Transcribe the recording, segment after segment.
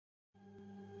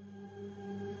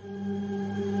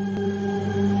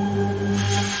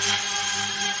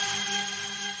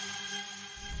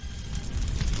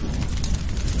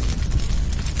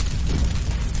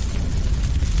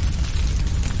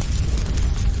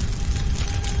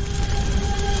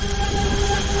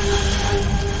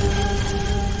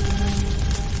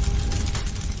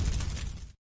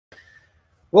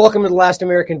Welcome to The Last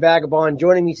American Vagabond.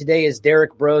 Joining me today is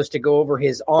Derrick Broze to go over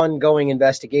his ongoing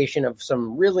investigation of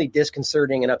some really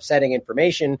disconcerting and upsetting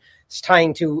information. It's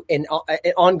tying to an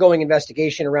ongoing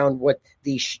investigation around what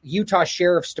the Utah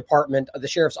Sheriff's Department, the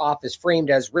Sheriff's Office, framed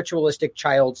as ritualistic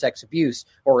child sex abuse,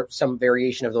 or some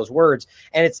variation of those words.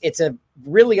 And it's a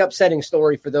really upsetting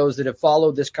story for those that have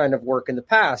followed this kind of work in the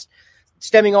past,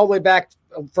 stemming all the way back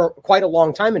for quite a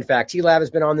long time. In fact, TLAV has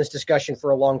been on this discussion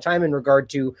for a long time in regard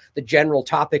to the general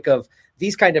topic of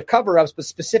these kind of cover-ups, but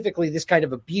specifically this kind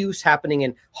of abuse happening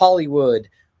in Hollywood,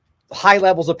 high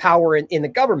levels of power in the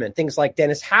government, things like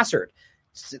Dennis Hassard,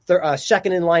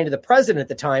 second in line to the president at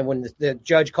the time when the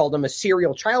judge called him a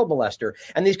serial child molester.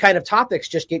 And these kind of topics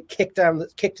just get kicked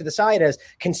to the side as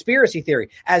conspiracy theory,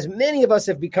 as many of us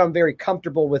have become very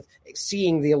comfortable with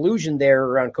seeing the illusion there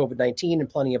around COVID-19 and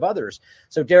plenty of others.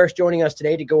 So Derrick's joining us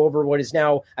today to go over what is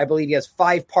now, I believe he has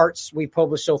 5 parts we've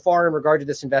published so far in regard to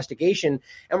this investigation.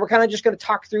 And we're kind of just going to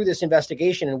talk through this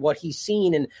investigation and what he's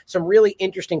seen and some really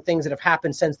interesting things that have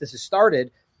happened since this has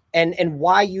started. And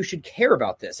why you should care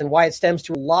about this and why it stems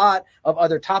to a lot of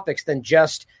other topics than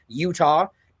just Utah,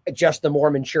 just the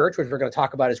Mormon Church, which we're going to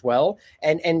talk about as well.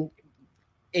 And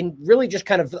really just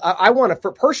kind of, I want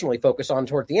to personally focus on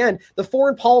toward the end, the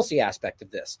foreign policy aspect of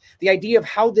this, the idea of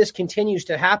how this continues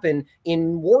to happen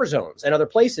in war zones and other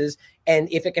places.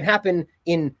 And if it can happen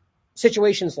in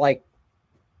situations like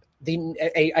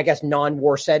I guess,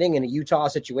 non-war setting in a Utah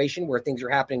situation where things are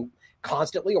happening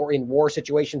constantly, or in war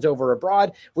situations over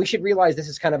abroad, we should realize this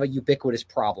is kind of a ubiquitous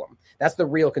problem. That's the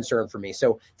real concern for me.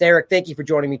 So, Derrick, thank you for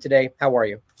joining me today. How are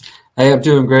you? Hey, I'm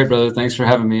doing great, brother. Thanks for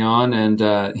having me on. And,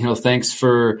 thanks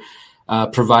for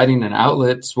providing an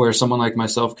outlet where someone like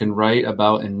myself can write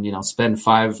about and, spend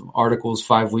 5 articles,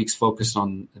 5 weeks focused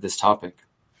on this topic.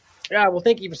 Yeah, well,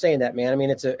 thank you for saying that, man. I mean,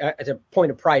 it's a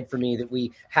point of pride for me that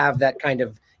we have that kind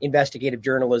of investigative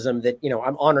journalism that,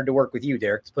 I'm honored to work with you,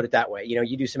 Derrick, to put it that way.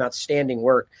 You do some outstanding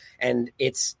work, and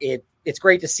it's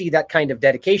great to see that kind of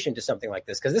dedication to something like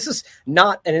this, because this is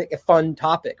not a fun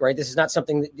topic, right? This is not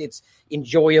something that it's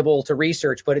enjoyable to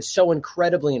research, but it's so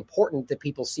incredibly important that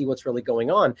people see what's really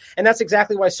going on. And that's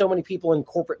exactly why so many people in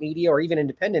corporate media or even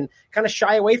independent kind of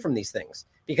shy away from these things,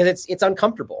 because it's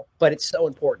uncomfortable, but it's so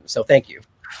important. So thank you.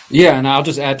 Yeah. And I'll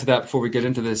just add to that before we get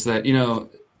into this, that,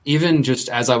 even just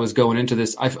as I was going into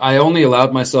this, I only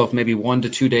allowed myself maybe 1 to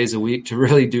 2 days a week to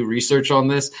really do research on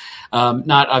this.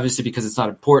 Not obviously because it's not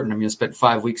important. I spent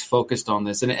 5 weeks focused on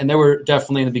this. And there were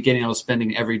definitely in the beginning, I was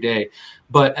spending every day.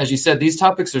 But as you said, these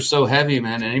topics are so heavy,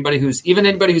 man. And anybody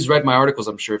who's read my articles,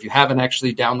 I'm sure, if you haven't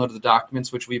actually downloaded the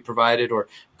documents which we provided or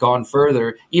gone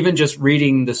further, even just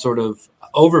reading the sort of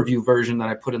overview version that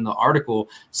I put in the article,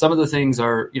 some of the things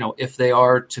are, if they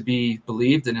are to be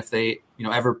believed and if they,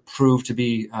 ever prove to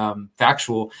be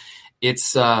factual,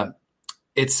 it's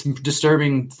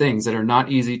disturbing things that are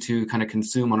not easy to kind of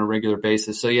consume on a regular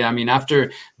basis. So, yeah,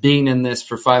 after being in this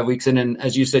for 5 weeks, and then,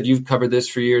 as you said, you've covered this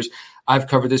for years. I've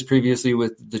covered this previously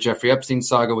with the Jeffrey Epstein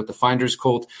saga, with the Finders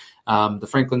cult, the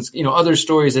Franklins, other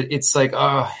stories. It's like,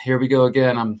 oh, here we go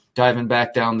again. I'm diving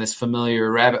back down this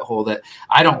familiar rabbit hole that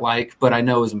I don't like, but I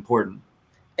know is important.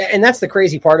 And that's the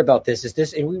crazy part about this,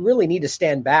 and we really need to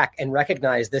stand back and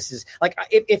recognize this is like,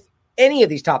 if any of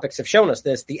these topics have shown us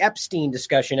this, the Epstein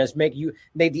discussion has made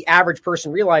the average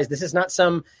person realize this is not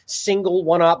some single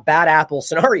one-up bad apple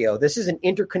scenario. This is an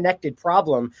interconnected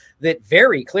problem that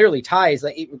very clearly ties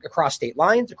across state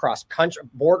lines, across country,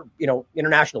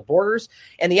 international borders.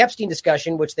 And the Epstein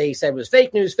discussion, which they said was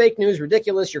fake news,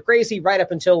 ridiculous, you're crazy, right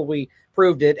up until we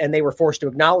proved it, and they were forced to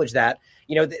acknowledge that.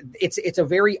 It's a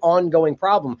very ongoing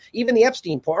problem. Even the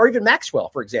Epstein, or even Maxwell,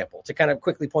 for example, to kind of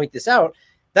quickly point this out,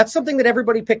 that's something that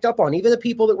everybody picked up on, even the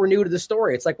people that were new to the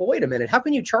story. It's like, well, wait a minute. How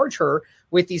can you charge her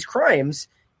with these crimes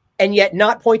and yet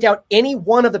not point out any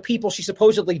one of the people she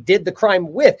supposedly did the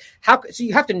crime with? So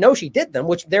you have to know she did them,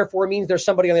 which therefore means there's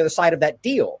somebody on the other side of that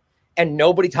deal. And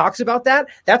nobody talks about that.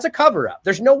 That's a cover up.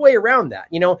 There's no way around that,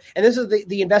 And this is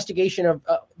the investigation of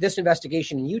this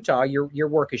investigation in Utah. Your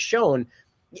work has shown,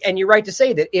 and you're right to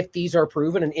say that if these are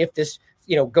proven and if this,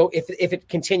 if it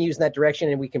continues in that direction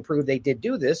and we can prove they did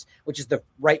do this, which is the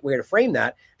right way to frame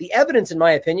that, the evidence, in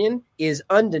my opinion, is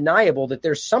undeniable that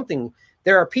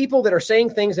there are people that are saying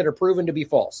things that are proven to be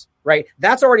false, right?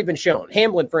 That's already been shown.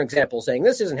 Hamlin, for example, saying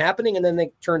this isn't happening, and then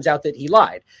it turns out that he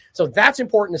lied. So that's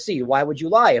important to see. Why would you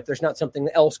lie if there's not something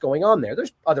else going on there?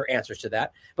 There's other answers to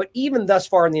that. But even thus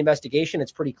far in the investigation,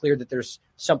 it's pretty clear that there's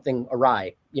something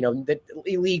awry, that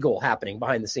illegal happening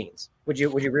behind the scenes. Would you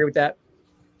agree with that?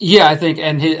 Yeah, I think,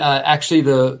 and actually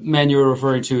the man you were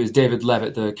referring to is David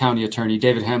Levitt, the county attorney.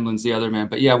 David Hemlin's the other man.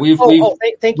 But yeah,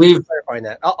 thank you for clarifying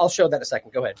that. I'll show that in a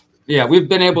second. Go ahead. Yeah, we've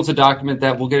been able to document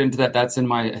that. We'll get into that. That's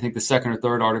in I think the second or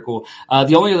third article.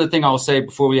 The only other thing I'll say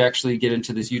before we actually get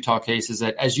into this Utah case is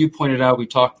that, as you pointed out,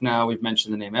 we've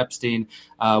mentioned the name Epstein.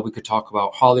 We could talk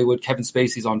about Hollywood. Kevin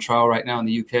Spacey's on trial right now in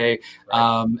the UK.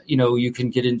 Right. You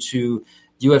can get into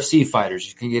UFC fighters.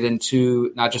 You can get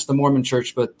into not just the Mormon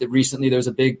church, but recently there's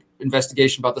a big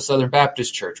investigation about the Southern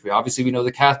Baptist Church. We know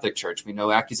the Catholic Church. We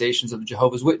know accusations of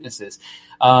Jehovah's Witnesses,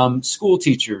 school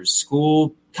teachers,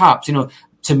 school cops.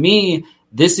 To me,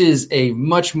 this is a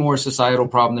much more societal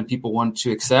problem than people want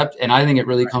to accept. And I think it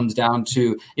really comes down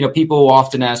to, people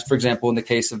often ask, for example, in the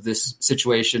case of this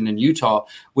situation in Utah,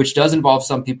 which does involve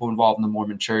some people involved in the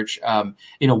Mormon church,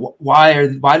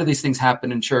 why do these things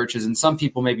happen in churches? And some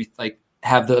people maybe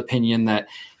have the opinion that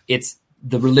it's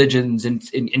the religions and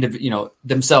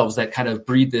themselves that kind of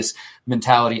breed this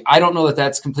mentality. I don't know that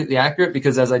that's completely accurate,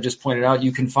 because as I just pointed out,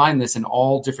 you can find this in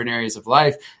all different areas of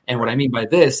life. And what I mean by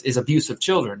this is abuse of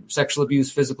children, sexual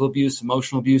abuse, physical abuse,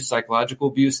 emotional abuse, psychological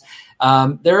abuse.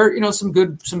 There are, some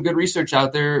good research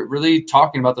out there really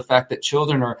talking about the fact that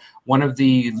children are one of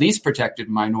the least protected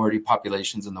minority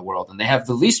populations in the world, and they have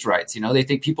the least rights.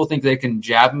 People think they can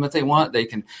jab them if they want, they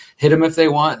can hit them if they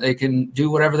want, they can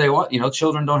do whatever they want.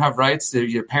 Children don't have rights.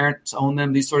 Your parents own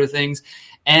them, these sort of things.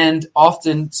 And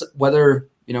often, whether,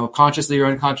 consciously or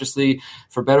unconsciously,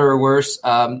 for better or worse,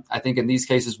 I think in these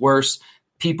cases worse,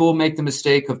 people make the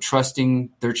mistake of trusting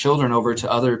their children over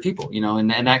to other people,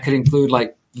 and that could include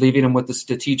leaving them with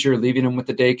the teacher, leaving them with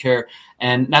the daycare.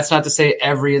 And that's not to say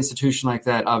every institution like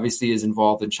that obviously is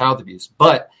involved in child abuse.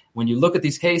 But when you look at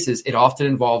these cases, it often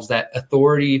involves that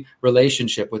authority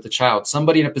relationship with the child,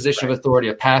 somebody in a position of authority,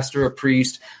 a pastor, a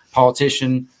priest,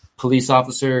 politician, police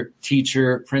officer,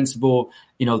 teacher, principal.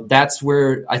 That's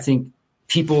where I think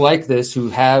people like this who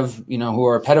have, who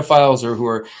are pedophiles or who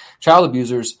are child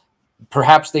abusers,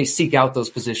 perhaps they seek out those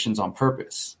positions on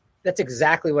purpose. That's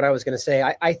exactly what I was going to say.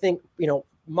 I think,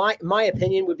 my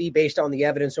opinion would be based on the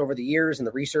evidence over the years and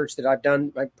the research that I've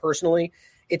done personally.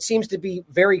 It seems to be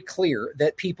very clear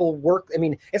that people work. I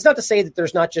mean, it's not to say that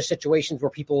there's not just situations where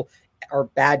people are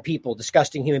bad people,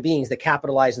 disgusting human beings that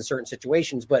capitalize in certain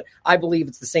situations. But I believe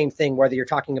it's the same thing, whether you're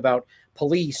talking about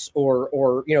police or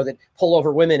that pull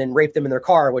over women and rape them in their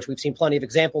car, which we've seen plenty of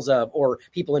examples of, or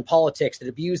people in politics that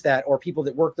abuse that, or people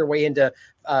that work their way into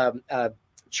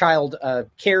child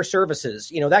care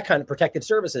services, that kind of protective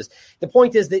services. The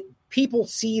point is that people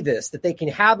see this, that they can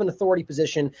have an authority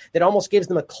position that almost gives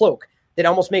them a cloak, that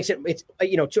almost makes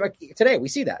today we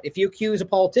see that if you accuse a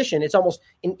politician,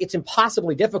 it's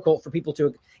impossibly difficult for people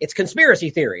it's conspiracy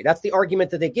theory. That's the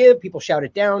argument that they give. People shout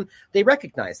it down. They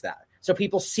recognize that. So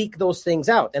people seek those things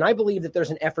out. And I believe that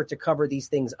there's an effort to cover these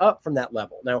things up from that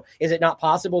level. Now, is it not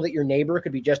possible that your neighbor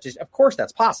could be just as, of course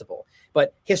that's possible.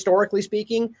 But historically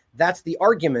speaking, that's the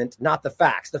argument, not the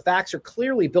facts. The facts are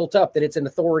clearly built up that it's an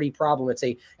authority problem. It's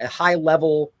a high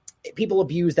level. People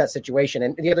abuse that situation.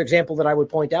 And the other example that I would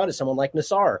point out is someone like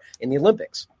Nassar in the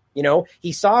Olympics.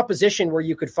 He saw a position where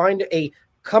you could find a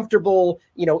comfortable,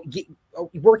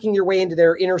 working your way into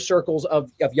their inner circles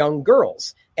of young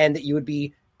girls, and that you would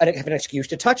have an excuse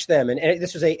to touch them. And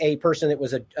this was a person that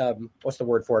was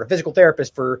a physical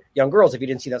therapist for young girls, if you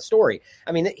didn't see that story.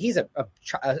 I mean, he's a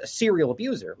serial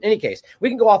abuser. In any case, we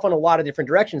can go off on a lot of different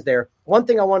directions there. One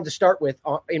thing I wanted to start with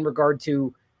in regard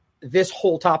to this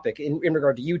whole topic in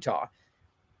regard to Utah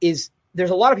is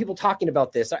there's a lot of people talking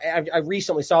about this. I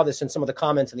recently saw this in some of the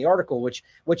comments in the article,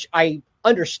 which I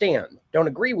understand, don't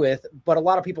agree with, but a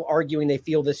lot of people arguing they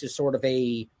feel this is sort of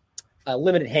a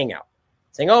limited hangout,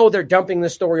 saying, oh, they're dumping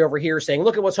this story over here, saying,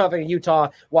 look at what's happening in Utah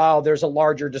while there's a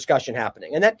larger discussion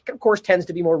happening. And that, of course, tends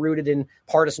to be more rooted in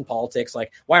partisan politics.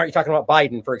 Like, why aren't you talking about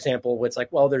Biden, for example? It's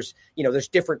like, well, there's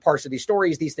different parts of these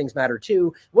stories. These things matter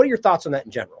too. What are your thoughts on that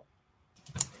in general?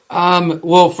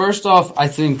 Well, first off, I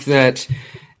think that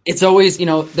it's always,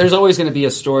 there's always going to be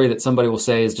a story that somebody will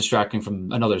say is distracting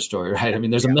from another story, right? I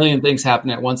mean, there's a million things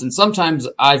happening at once. And sometimes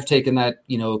I've taken that,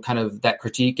 kind of that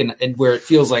critique and where it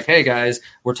feels like, hey guys,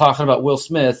 we're talking about Will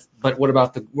Smith, but what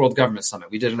about the World Government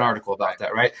Summit? We did an article about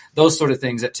that, right? Those sort of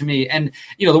things that to me, and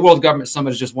the World Government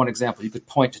Summit is just one example. You could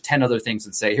point to 10 other things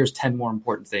and say, here's 10 more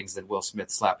important things than Will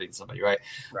Smith slapping somebody, right?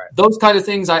 Those kind of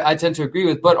things I tend to agree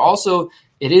with, but also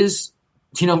it is,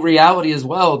 reality as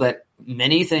well that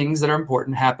many things that are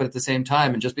important happen at the same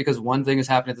time. And just because one thing is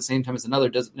happening at the same time as another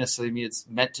doesn't necessarily mean it's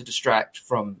meant to distract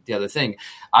from the other thing.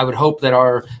 I would hope that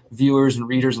our viewers and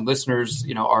readers and listeners,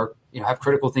 are have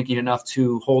critical thinking enough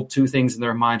to hold two things in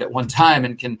their mind at one time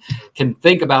and can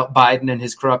think about Biden and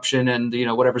his corruption and,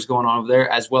 whatever's going on over there,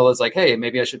 as well as like, hey,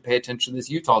 maybe I should pay attention to this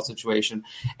Utah situation.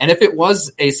 And if it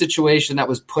was a situation that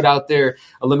was put out there,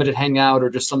 a limited hangout or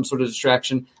just some sort of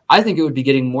distraction, I think it would be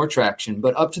getting more traction.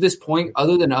 But up to this point,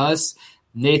 other than us,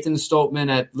 Nathan Stoltman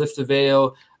at Lift the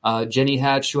Veil, Jenny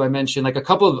Hatch, who I mentioned, like a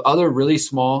couple of other really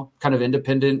small kind of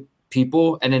independent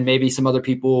people, and then maybe some other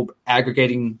people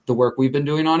aggregating the work we've been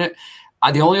doing on it.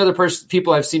 The only other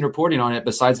people I've seen reporting on it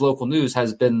besides local news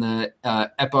has been the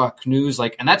Epoch News,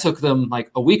 and that took them like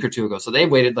a week or two ago. So they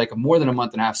waited like more than a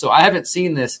month and a half. So I haven't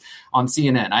seen this on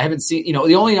CNN. I haven't seen,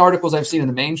 the only articles I've seen in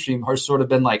the mainstream are sort of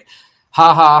been like,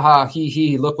 ha, ha, ha,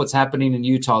 he, look what's happening in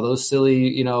Utah. Those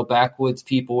silly, backwoods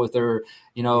people with their,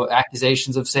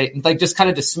 accusations of Satan, like just kind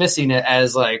of dismissing it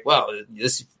as like, well,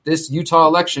 this Utah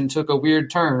election took a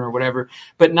weird turn or whatever,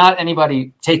 but not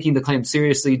anybody taking the claim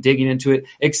seriously, digging into it,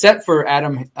 except for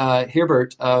Adam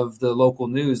Hirbert of the local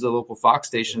news, the local Fox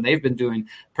station. They've been doing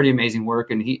pretty amazing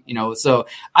work. And so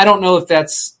I don't know if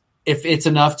it's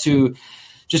enough to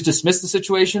just dismiss the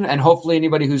situation. And hopefully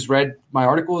anybody who's read my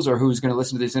articles or who's going to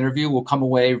listen to this interview will come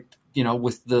away,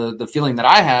 with the feeling that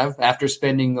I have after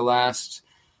spending the last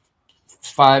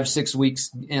 5-6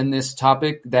 weeks in this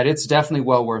topic, that it's definitely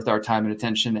well worth our time and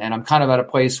attention. And I'm kind of at a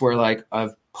place where like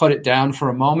I've put it down for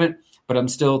a moment, but I'm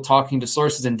still talking to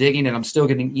sources and digging, and I'm still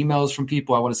getting emails from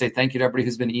people. I want to say thank you to everybody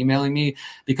who's been emailing me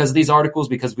because of these articles,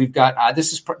 because we've got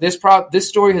this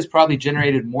story has probably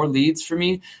generated more leads for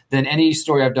me than any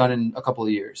story I've done in a couple of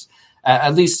years,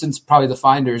 at least since probably the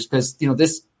Finders, because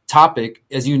this topic,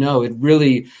 as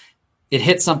it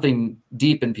hits something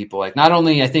deep in people. Like not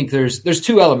only, I think there's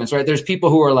two elements, right? There's people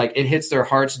who are like, it hits their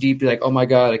hearts deeply, like, oh my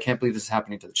God, I can't believe this is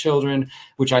happening to the children,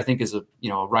 which I think is a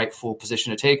rightful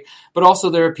position to take. But also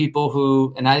there are people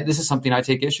who, and this is something I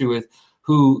take issue with,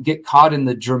 who get caught in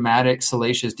the dramatic,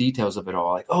 salacious details of it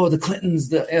all. Like, oh, the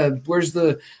Clintons, where's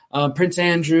the Prince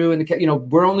Andrew? And,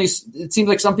 it seems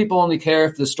like some people only care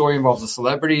if the story involves a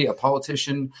celebrity, a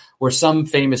politician, or some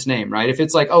famous name, right? If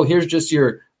it's like, oh, here's just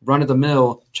your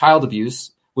run-of-the-mill child abuse,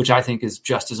 which I think is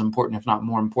just as important, if not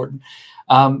more important,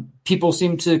 people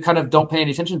seem to kind of don't pay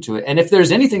any attention to it. And if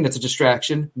there's anything that's a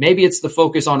distraction, maybe it's the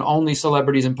focus on only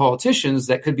celebrities and politicians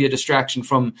that could be a distraction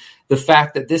from the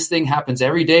fact that this thing happens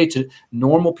every day to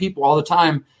normal people all the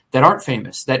time that aren't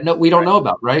famous, that we don't know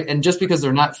about, right? And just because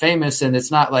they're not famous and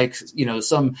it's not like,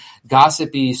 some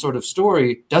gossipy sort of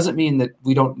story doesn't mean that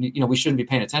we don't, we shouldn't be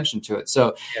paying attention to it.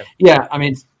 So, yeah, I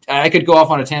mean, I could go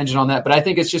off on a tangent on that, but I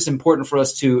think it's just important for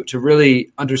us to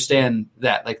really understand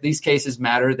that like these cases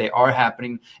matter. They are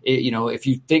happening. If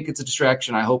you think it's a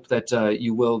distraction, I hope that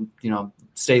you will,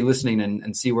 stay listening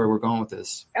and see where we're going with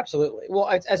this. Absolutely. Well,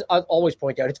 as I always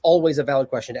point out, it's always a valid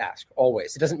question to ask.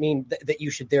 Always. It doesn't mean that you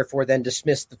should therefore then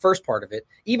dismiss the first part of it.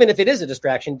 Even if it is a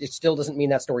distraction, it still doesn't mean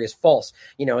that story is false.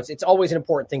 It's always an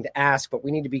important thing to ask, but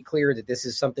we need to be clear that this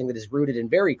is something that is rooted in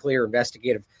very clear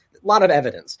investigative, a lot of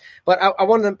evidence. But I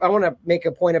want to make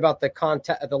a point about the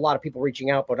content of a lot of people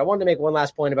reaching out, but I wanted to make one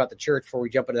last point about the church before we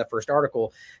jump into that first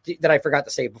article that I forgot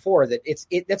to say before, that it's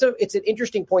an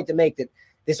interesting point to make, that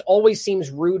this always seems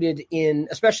rooted in,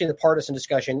 especially in the partisan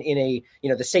discussion, in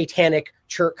the satanic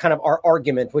church kind of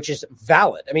argument, which is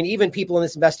valid. I mean, even people in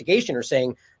this investigation are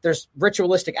saying there's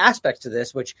ritualistic aspects to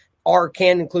this, which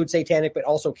can include satanic, but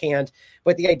also can't.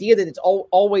 But the idea that it's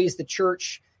always the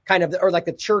church kind of, or like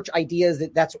the church ideas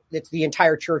that's the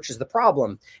entire church is the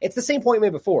problem. It's the same point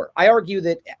made before. I argue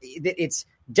that it's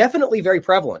definitely very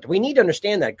prevalent. We need to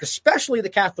understand that, especially the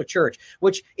Catholic Church,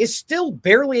 which is still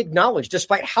barely acknowledged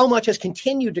despite how much has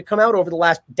continued to come out over the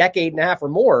last decade and a half or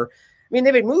more. I mean,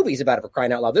 they've made movies about it, for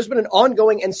crying out loud. There's been an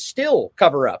ongoing and still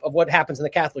cover up of what happens in the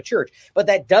Catholic Church. But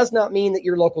that does not mean that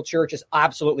your local church is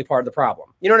absolutely part of the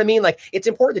problem. You know what I mean? Like, it's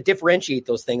important to differentiate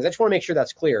those things. I just want to make sure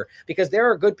that's clear, because there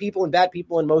are good people and bad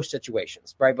people in most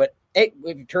situations, right? But if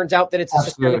it turns out that it's a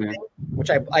systemic thing, which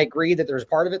I agree that there's a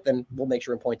part of it, then we'll make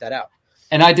sure and point that out.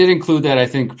 And I did include that, I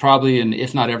think, probably in,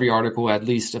 if not every article, at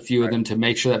least a few of them, to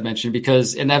make sure that mentioned,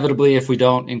 because inevitably, if we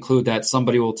don't include that,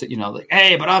 somebody will, like,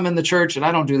 hey, but I'm in the church and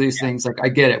I don't do these things. Like, I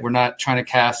get it. We're not trying to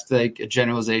cast like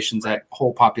generalizations at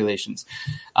whole populations.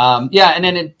 And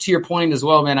then to your point as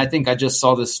well, man, I think I just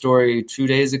saw this story 2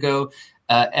 days ago.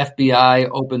 FBI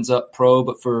opens up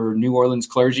probe for New Orleans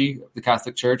clergy, the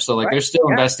Catholic Church. So they're still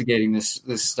investigating this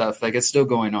stuff. Like, it's still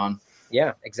going on.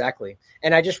 Yeah, exactly.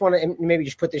 And I just want to maybe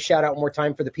just put this shout out one more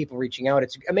time for the people reaching out.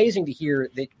 It's amazing to hear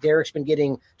that Derrick's been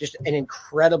getting just an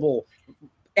incredible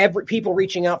people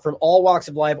reaching out from all walks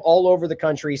of life, all over the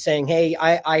country, saying, "Hey,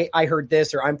 I heard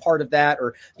this," or "I'm part of that,"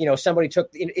 or somebody took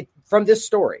it from this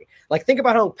story. Like, think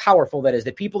about how powerful that is.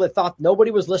 That people that thought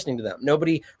nobody was listening to them,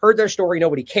 nobody heard their story,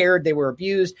 nobody cared, they were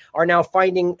abused, are now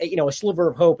finding a sliver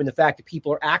of hope in the fact that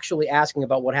people are actually asking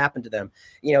about what happened to them.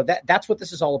 That's what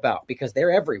this is all about, because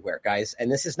they're everywhere, guys,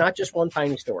 and this is not just one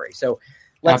tiny story. So,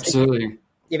 absolutely.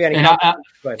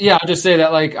 I'll just say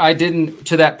that, like,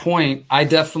 to that point, I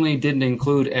definitely didn't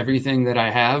include everything that I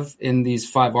have in these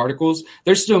 5 articles.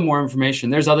 There's still more information.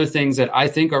 There's other things that I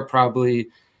think are probably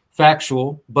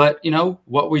factual, but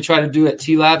what we try to do at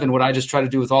T-Lab, and what I just try to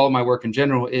do with all of my work in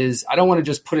general, is I don't want to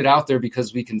just put it out there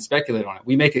because we can speculate on it.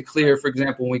 We make it clear, for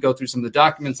example, when we go through some of the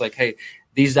documents, like, hey,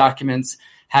 these documents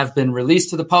have been released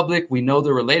to the public. We know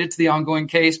they're related to the ongoing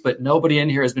case, but nobody in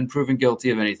here has been proven guilty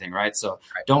of anything, right? So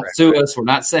don't sue us. We're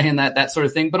not saying that sort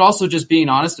of thing, but also just being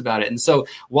honest about it. And so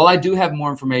while I do have more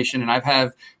information, and I've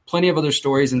had plenty of other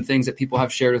stories and things that people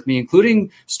have shared with me, including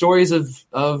stories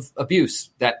of abuse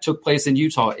that took place in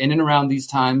Utah in and around these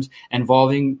times,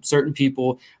 involving certain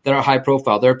people that are high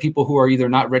profile. There are people who are either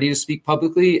not ready to speak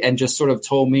publicly and just sort of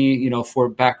told me, for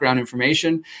background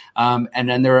information. And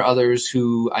then there are others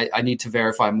who I need to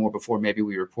verify more before maybe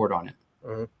we report on it.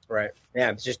 Mm-hmm. Right.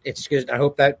 Yeah. It's good. I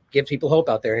hope that gives people hope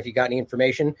out there. And if you got any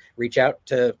information, reach out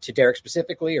to Derrick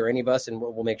specifically, or any of us, and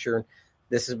we'll make sure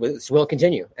this will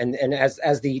continue. And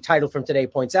as the title from today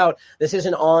points out, this is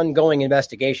an ongoing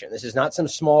investigation. This is not some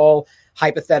small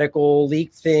hypothetical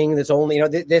leak thing that's only,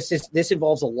 this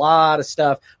involves a lot of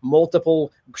stuff,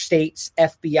 multiple states,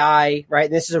 FBI, right?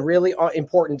 And this is a really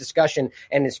important discussion,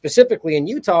 and specifically in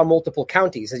Utah, multiple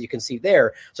counties, as you can see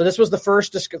there. So this was the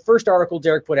first article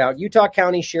Derrick put out. Utah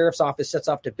County Sheriff's Office sets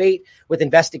off debate with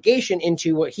investigation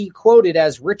into what he quoted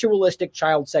as ritualistic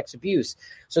child sex abuse.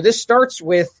 So this starts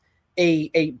with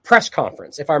a press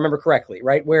conference, if I remember correctly,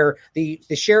 right, where the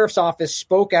sheriff's office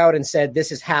spoke out and said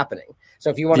this is happening.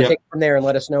 So if you want to take it from there and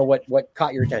let us know what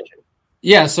caught your attention.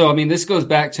 Yeah, so this goes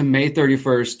back to May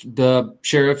 31st. The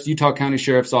Utah County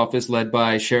Sheriff's Office, led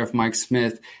by Sheriff Mike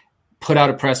Smith, put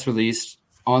out a press release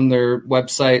on their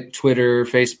website, Twitter,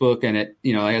 Facebook, and it,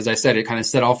 as I said, it kind of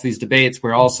set off these debates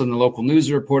where all of a sudden the local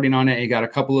news are reporting on it. You got a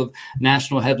couple of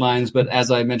national headlines, but as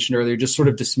I mentioned earlier, just sort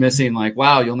of dismissing, like,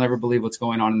 wow, you'll never believe what's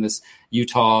going on in this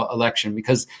Utah election,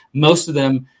 because most of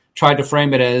them tried to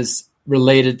frame it as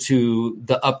related to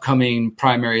the upcoming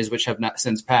primaries, which have not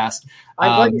since passed.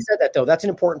 I'm glad you said that, though. That's an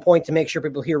important point to make sure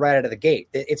people hear right out of the gate.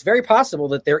 It's very possible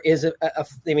that there is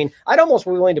I'd almost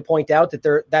be willing to point out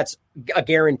that that's a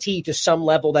guarantee to some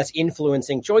level that's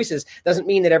influencing choices. Doesn't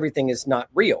mean that everything is not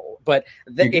real, but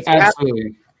if you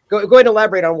absolutely go ahead and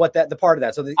elaborate on what the part of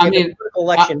that. So the political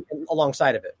election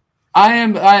alongside of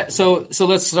it. So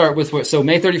let's start with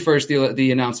May 31st,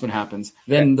 the announcement happens.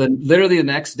 Then literally the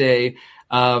next day,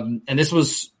 and this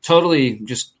was totally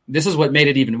this is what made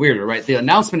it even weirder, right? The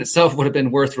announcement itself would have been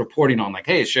worth reporting on, like,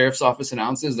 hey, sheriff's office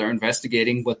announces they're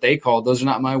investigating what they called, those are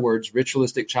not my words,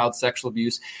 ritualistic child sexual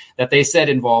abuse that they said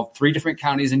involved 3 different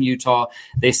counties in Utah.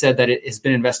 They said that it has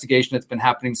been an investigation that's been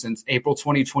happening since April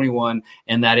 2021,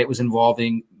 and that it was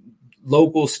involving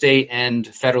local, state, and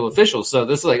federal officials. So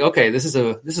this is like, okay, this is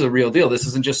a real deal. This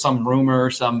isn't just some rumor or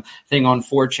some thing on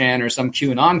 4chan or some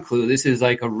QAnon clue. This is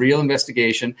like a real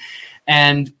investigation.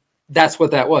 And that's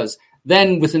what that was.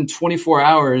 Then within 24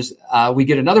 hours, we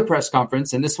get another press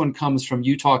conference, and this one comes from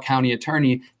Utah County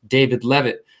Attorney David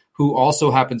Levitt, who also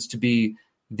happens to be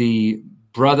the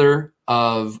brother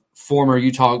of former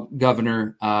Utah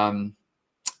Governor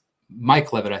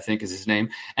Mike Levitt, I think is his name,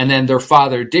 and then their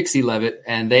father, Dixie Levitt,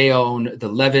 and they own the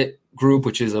Levitt Group,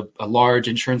 which is a large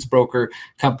insurance broker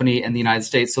company in the United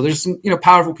States. So there's some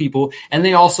powerful people, and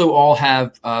they also all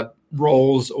have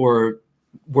roles or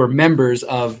were members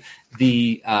of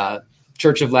the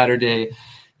Church of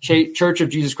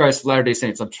Jesus Christ of Latter-day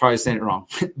Saints. I'm probably saying it wrong,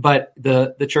 but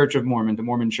the Church of Mormon, the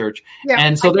Mormon Church. Yeah,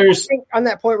 and so I think on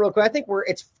that point, real quick, I think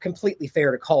it's completely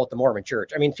fair to call it the Mormon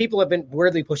Church. People have been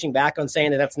weirdly pushing back on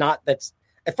saying that's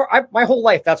my whole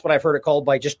life. That's what I've heard it called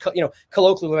by just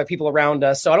colloquially by people around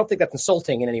us. So I don't think that's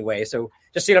insulting in any way. So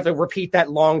just so you don't have to repeat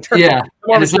that long term. Yeah,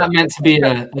 and it's not meant to be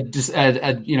an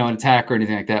attack or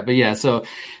anything like that. But yeah, so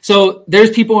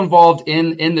there's people involved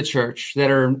in the church that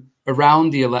are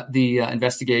around the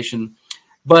investigation.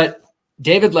 But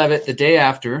David Levitt, the day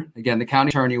after, again, the county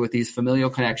attorney with these familial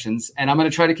connections, and I'm going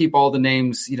to try to keep all the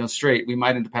names, straight. We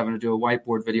might end up having to do a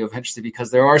whiteboard video eventually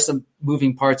because there are some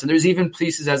moving parts, and there's even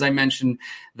pieces, as I mentioned,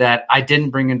 that I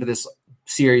didn't bring into this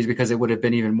series because it would have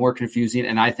been even more confusing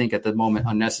and I think at the moment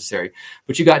unnecessary.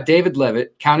 But you got David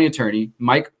Levitt, county attorney,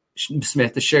 Mike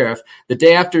Smith, the sheriff, the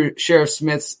day after Sheriff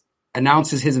Smith's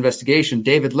announces his investigation,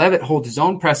 David Levitt holds his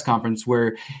own press conference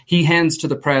where he hands to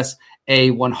the press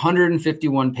a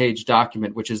 151-page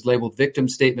document, which is labeled Victim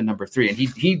Statement Number 3. And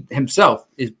he himself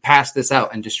is passed this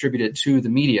out and distributed it to the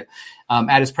media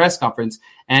at his press conference.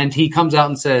 And he comes out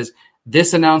and says,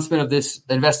 this announcement of this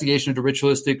investigation into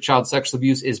ritualistic child sexual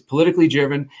abuse is politically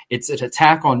driven. It's an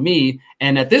attack on me.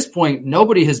 And at this point,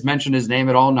 nobody has mentioned his name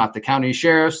at all, not the county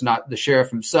sheriffs, not the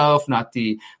sheriff himself, not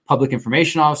the public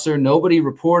information officer, nobody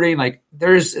reporting. Like,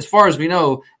 there's, as far as we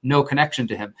know, no connection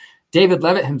to him. David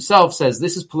Levitt himself says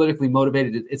this is politically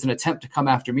motivated. It's an attempt to come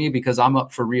after me because I'm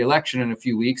up for re-election in a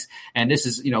few weeks. And this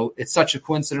is, it's such a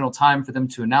coincidental time for them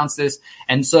to announce this.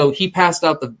 And so he passed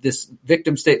out this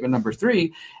victim statement number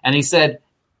 3. And he said,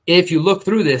 if you look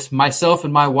through this, myself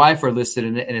and my wife are listed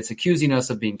in it, and it's accusing us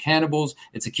of being cannibals.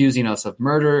 It's accusing us of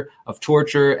murder, of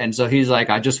torture. And so he's like,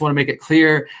 I just want to make it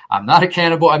clear, I'm not a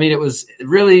cannibal. I mean, it was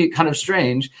really kind of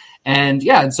strange. And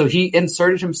so he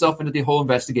inserted himself into the whole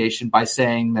investigation by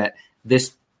saying that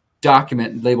this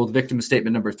document labeled victim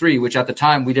statement number 3, which at the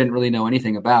time we didn't really know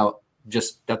anything about,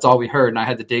 just that's all we heard. And I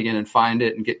had to dig in and find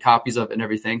it and get copies of it and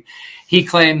everything. He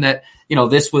claimed that,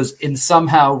 this was in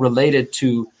somehow related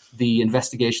to the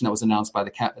investigation that was announced by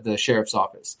the sheriff's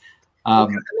office.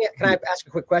 Can I ask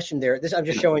a quick question there? I'm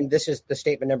just showing this is the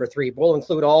statement number 3. We'll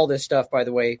include all this stuff, by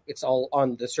the way. It's all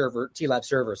on the server, TLab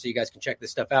server, so you guys can check this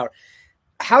stuff out.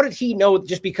 How did he know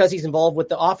just because he's involved with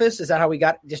the office? Is that how we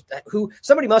got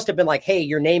somebody must have been like, hey,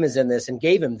 your name is in this and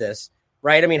gave him this,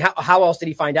 right? I mean, how else did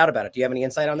he find out about it? Do you have any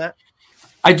insight on that?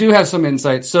 I do have some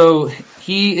insight. So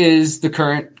he is the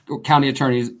current county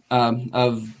attorney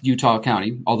of Utah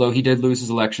County, although he did lose his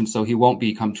election, so he won't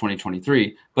be come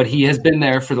 2023. But he has been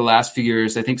there for the last few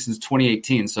years, I think since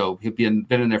 2018, so he's been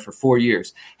in there for 4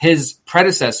 years. His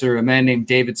predecessor, a man named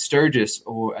David Sturgis,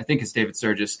 or I think it's David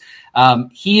Sturgis,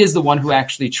 he is the one who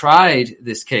actually tried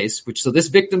this case, so this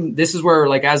victim, this is where,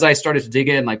 like, as I started to dig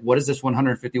in, like, what is this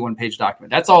 151-page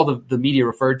document? That's all the media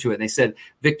referred to it. And they said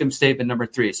victim statement number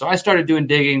 3. So I started doing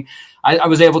digging. I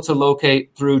was able to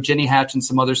locate through Jenny Hatch and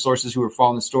some other sources who were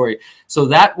following the story. So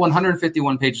that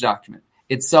 151-page document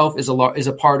itself is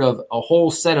a part of a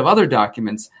whole set of other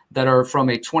documents that are from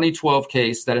a 2012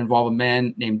 case that involved a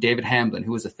man named David Hamblin,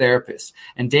 who was a therapist.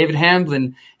 And David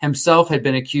Hamblin himself had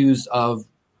been accused of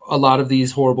a lot of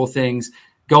these horrible things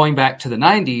going back to the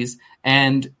 90s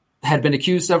and had been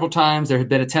accused several times. There had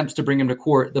been attempts to bring him to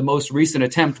court. The most recent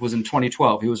attempt was in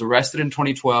 2012. He was arrested in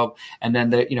 2012, and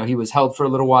then he was held for a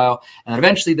little while, and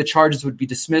eventually the charges would be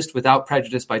dismissed without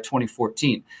prejudice by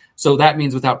 2014. So that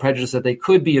means without prejudice that they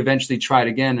could be eventually tried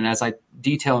again. And as I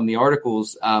detail in the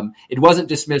articles, it wasn't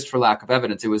dismissed for lack of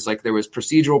evidence. It was like there was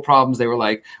procedural problems. They were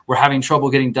like, we're having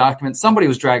trouble getting documents. Somebody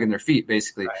was dragging their feet,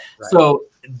 basically. Right. So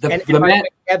the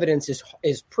evidence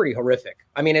is pretty horrific.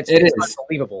 I mean, it's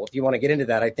unbelievable. If you want to get into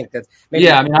that, I think that's maybe.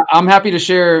 Yeah, I mean, I'm happy to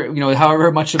share,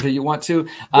 however much of it you want to.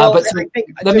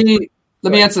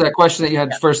 Let me answer that question that you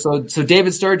had first. So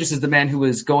David Sturgis is the man who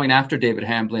was going after David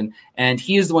Hamblin, and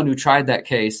he is the one who tried that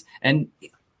case. And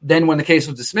then when the case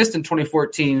was dismissed in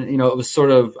 2014, it was sort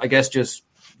of, I guess, just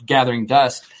gathering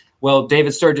dust. Well,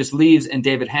 David Sturgis leaves and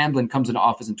David Hamblin comes into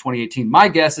office in 2018. My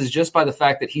guess is just by the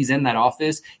fact that he's in that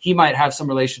office, he might have some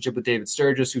relationship with David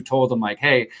Sturgis, who told him, like,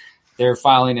 hey, they're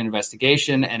filing an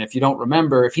investigation. And if you don't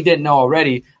remember, if he didn't know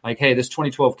already, like, hey, this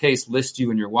 2012 case lists you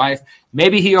and your wife,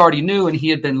 maybe he already knew and he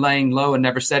had been laying low and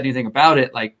never said anything about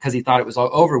it, like, because he thought it was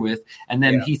all over with. And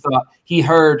then he thought he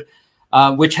heard,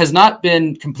 which has not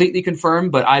been completely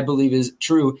confirmed, but I believe is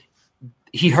true.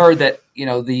 He heard that,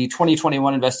 the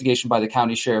 2021 investigation by the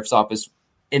county sheriff's office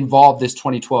involved this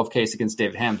 2012 case against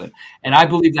David Hamblin. And I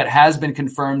believe that has been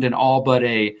confirmed in all but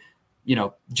a,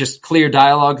 just clear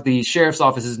dialogue. The sheriff's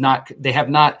office they have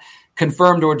not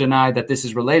confirmed or denied that this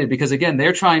is related because, again,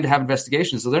 they're trying to have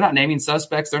investigations. So they're not naming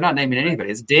suspects. They're not naming anybody.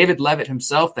 It's David Levitt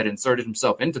himself that inserted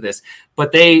himself into this.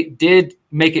 But they did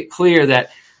make it clear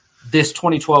that this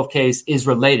 2012 case is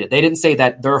related. They didn't say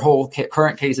that their whole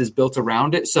current case is built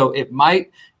around it. So it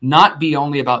might not be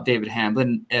only about David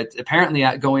Hamblin. It's apparently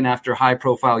going after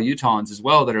high-profile Utahns as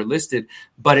well that are listed,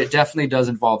 but it definitely does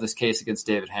involve this case against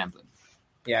David Hamblin.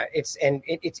 Yeah, it's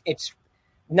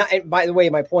not. By the way,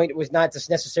 my point was not to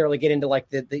necessarily get into like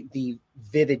the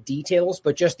vivid details,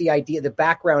 but just the idea, the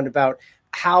background about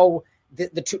how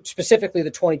specifically the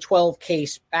 2012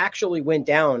 case actually went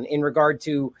down in regard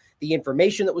to the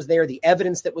information that was there, the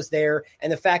evidence that was there,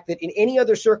 and the fact that in any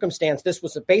other circumstance, this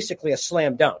was basically a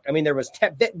slam dunk. I mean, there was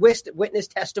witness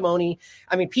testimony.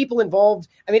 I mean, people involved.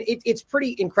 I mean, it's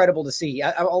pretty incredible to see.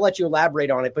 I'll let you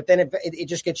elaborate on it, but then it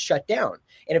just gets shut down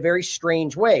in a very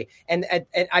strange way. And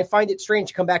I find it strange,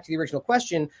 to come back to the original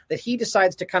question, that he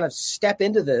decides to kind of step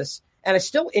into this. And I'm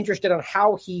still interested on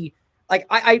how he, like,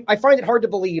 I find it hard to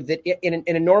believe that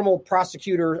in a normal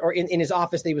prosecutor or in his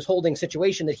office that he was holding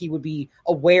situation, that he would be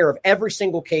aware of every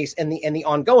single case and the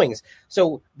ongoings.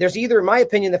 So there's either, in my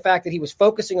opinion, the fact that he was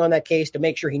focusing on that case to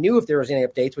make sure he knew if there was any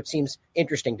updates, which seems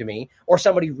interesting to me, or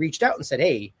somebody reached out and said,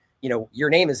 hey, your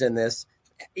name is in this.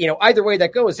 Either way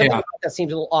that goes, something that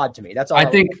seems a little odd to me. That's all. I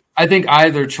think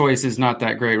either choice is not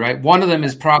that great, right? One of them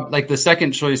is like the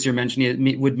second choice you're mentioning,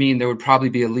 it would mean there would probably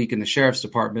be a leak in the sheriff's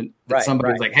department that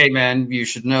somebody's like, hey man, you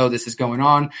should know this is going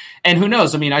on. And who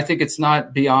knows? I mean, I think it's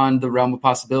not beyond the realm of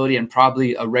possibility, and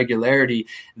probably a regularity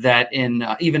that in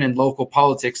even in local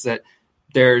politics, that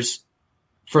there's,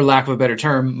 for lack of a better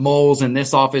term, moles in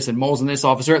this office and moles in this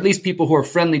office, or at least people who are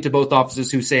friendly to both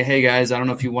offices who say, hey guys, I don't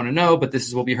know if you want to know, but this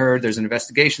is what we heard. There's an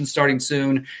investigation starting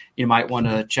soon. You might want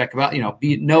to check about,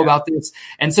 about this.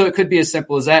 And so it could be as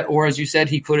simple as that. Or as you said,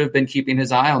 he could have been keeping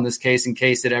his eye on this case in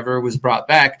case it ever was brought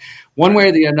back. One way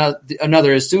or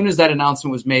another, as soon as that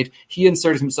announcement was made, he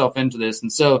inserted himself into this.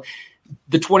 And so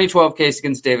the 2012 case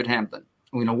against David Hamblin,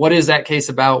 what is that case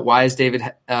about? Why is David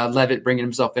Levitt bringing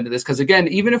himself into this? Because again,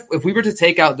 even if we were to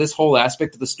take out this whole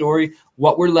aspect of the story,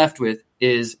 what we're left with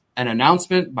is an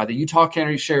announcement by the Utah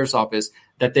County Sheriff's Office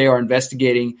that they are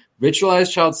investigating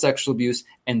ritualized child sexual abuse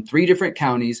in 3 different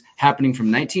counties happening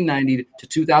from 1990 to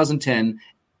 2010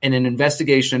 in an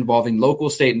investigation involving local,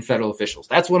 state, and federal officials.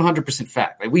 That's 100%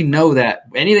 fact. Like, we know that.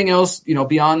 Anything else,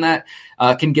 beyond that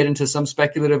can get into some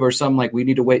speculative or some we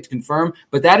need to wait to confirm.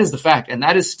 But that is the fact, and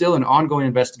that is still an ongoing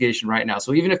investigation right now.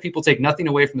 So even if people take nothing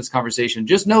away from this conversation,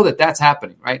 just know that that's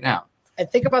happening right now. And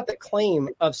think about the claim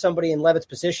of somebody in Levitt's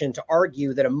position to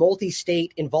argue that a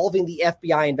multi-state involving the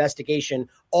FBI investigation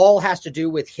all has to do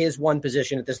with his one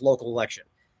position at this local election.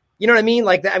 You know what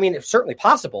I mean? It's certainly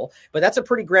possible, but that's a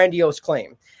pretty grandiose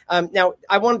claim. Now,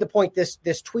 I wanted to point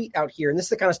this tweet out here, and this is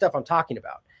the kind of stuff I'm talking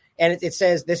about. And it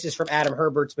says, this is from Adam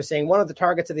Herberts, by saying, one of the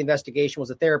targets of the investigation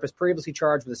was a therapist previously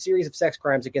charged with a series of sex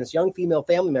crimes against young female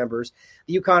family members.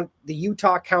 The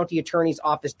Utah County Attorney's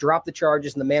Office dropped the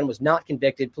charges, and the man was not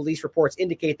convicted. Police reports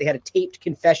indicate they had a taped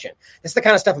confession. This is the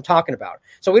kind of stuff I'm talking about.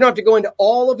 So we don't have to go into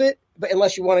all of it, but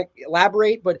unless you want to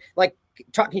elaborate, but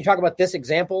can you talk about this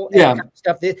example? And kind of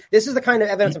stuff. This is the kind of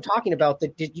evidence I'm talking about,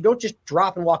 that you don't just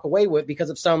drop and walk away with because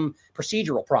of some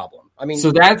procedural problem. I mean,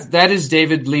 so that is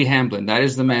David Lee Hamblin. That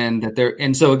is the man that they're.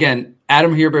 And so again,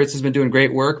 Adam Herberts has been doing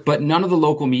great work, but none of the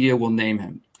local media will name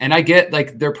him. And I get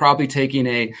they're probably taking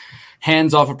a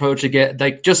hands-off approach to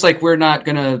get just like we're not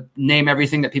going to name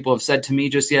everything that people have said to me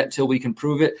just yet until we can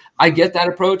prove it. I get that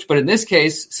approach, but in this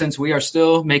case, since we are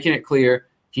still making it clear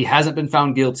he hasn't been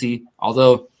found guilty,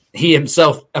 although he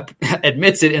himself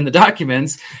admits it in the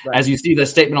documents, as you see the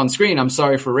statement on screen, I'm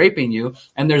sorry for raping you.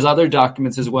 And there's other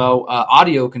documents as well,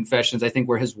 audio confessions, I think,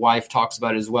 where his wife talks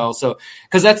about it as well. So,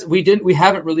 because we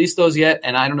haven't released those yet.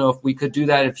 And I don't know if we could do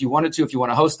that if you wanted to, if you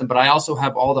want to host them, but I also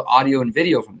have all the audio and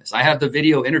video from this. I have the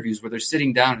video interviews where they're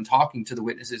sitting down and talking to the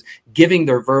witnesses, giving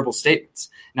their verbal statements.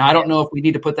 Now, I don't know if we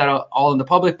need to put that all in the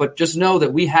public, but just know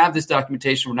that we have this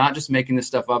documentation. We're not just making this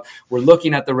stuff up. We're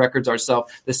looking at the records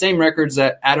ourselves, the same records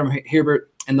that Adam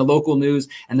Herbert and the local news,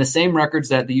 and the same records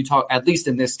that the Utah, at least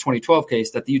in this 2012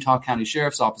 case, that the Utah County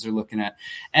Sheriff's Office are looking at.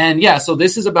 And so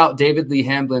this is about David Lee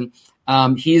Hamblin.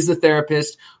 He's the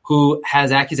therapist who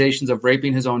has accusations of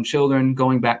raping his own children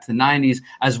going back to the 90s,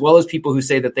 as well as people who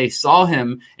say that they saw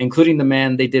him, including the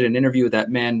man. They did an interview with that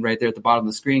man right there at the bottom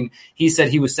of the screen. He said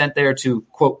he was sent there to,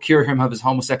 quote, cure him of his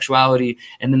homosexuality.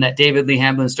 And then that David Lee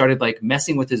Hamblin started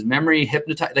messing with his memory,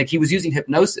 he was using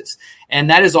hypnosis. And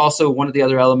that is also one of the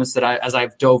other elements that as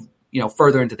I've dove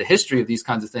further into the history of these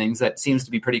kinds of things, that seems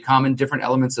to be pretty common, different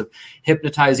elements of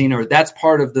hypnotizing, or that's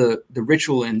part of the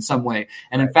ritual in some way.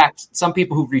 And in fact, some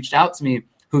people who've reached out to me,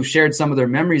 who've shared some of their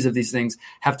memories of these things,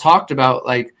 have talked about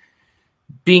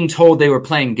being told they were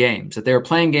playing games, that they were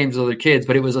playing games with other kids,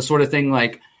 but it was a sort of thing.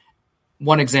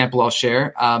 One example I'll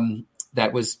share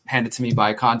that was handed to me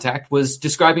by a contact was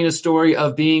describing a story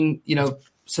of being,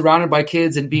 surrounded by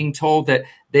kids and being told that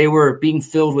they were being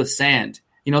filled with sand.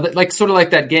 Sort of like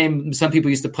that game some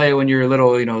people used to play when you're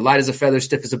little, light as a feather,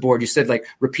 stiff as a board. You said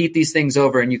repeat these things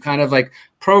over, and you kind of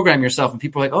program yourself, and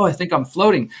people are like, oh, I think I'm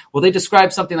floating. Well, they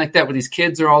describe something like that where these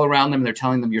kids are all around them and they're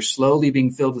telling them you're slowly being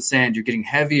filled with sand. You're getting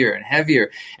heavier and heavier,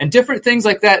 and different things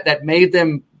like that made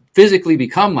them physically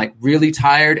become really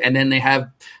tired. And then they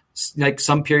have like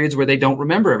some periods where they don't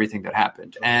remember everything that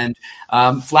happened, and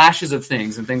flashes of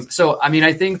things and things. So, I mean,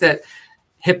 I think that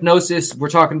hypnosis, we're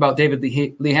talking about David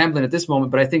Lee Hamblin at this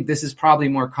moment, but I think this is probably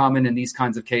more common in these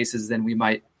kinds of cases than we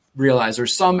might realize, or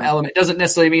some element. It doesn't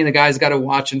necessarily mean the guy's got to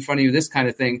watch in front of you, this kind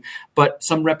of thing, but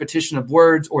some repetition of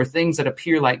words or things that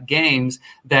appear like games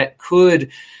that could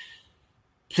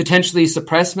potentially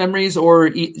suppress memories, or,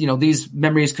 you know, these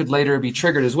memories could later be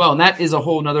triggered as well. And that is a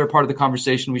whole nother part of the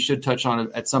conversation we should touch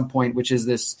on at some point, which is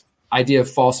this idea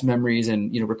of false memories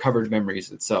and, you know, recovered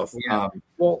memories itself. Yeah.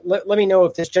 Well, let me know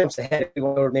if this jumps ahead,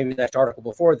 or maybe the next article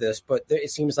before this, but it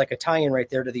seems like a tie-in right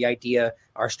there to the idea.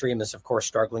 Our stream is, of course,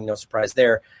 struggling, no surprise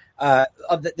there,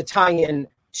 of the tie-in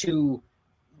to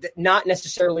not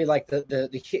necessarily like the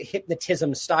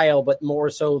hypnotism style, but more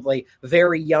so like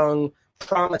very young,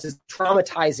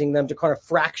 traumatizing them to kind of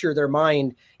fracture their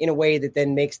mind in a way that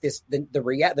then makes this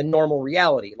the normal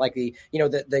reality, like the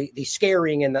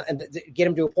scaring and get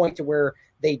them to a point to where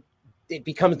it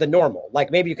becomes the normal.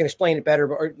 Like, maybe you can explain it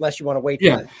better, or unless you want to wait.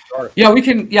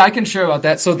 I can share about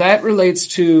that. So that relates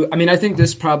to, I mean, I think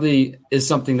this probably is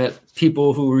something that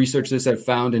people who research this have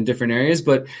found in different areas,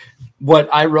 but what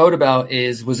I wrote about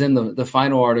was in the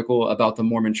final article about the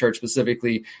Mormon Church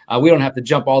specifically. We don't have to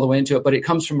jump all the way into it, but it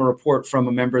comes from a report from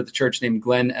a member of the church named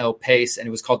Glenn L. Pace,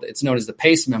 and it's known as the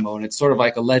Pace Memo, and it's sort of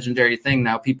like a legendary thing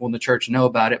now. People in the church know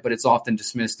about it, but it's often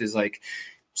dismissed as like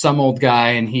some old guy,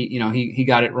 and he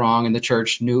got it wrong, and the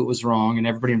church knew it was wrong, and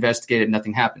everybody investigated, and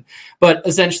nothing happened. But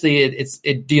essentially,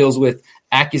 it deals with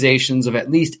accusations of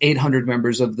at least 800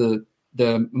 members of the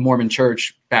Mormon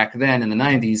Church back then in the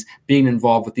 90s being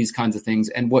involved with these kinds of things.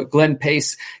 And what Glenn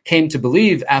Pace came to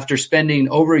believe after spending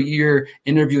over a year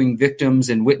interviewing victims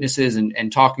and witnesses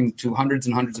and talking to hundreds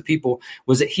and hundreds of people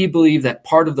was that he believed that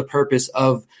part of the purpose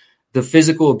of the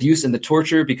physical abuse and the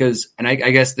torture, and I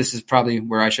guess this is probably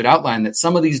where I should outline that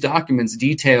some of these documents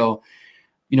detail,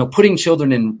 you know, putting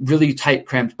children in really tight,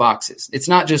 cramped boxes. It's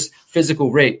not just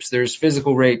physical rapes. There's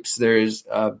physical rapes. There's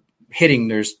hitting,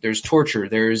 there's torture,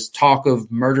 there's talk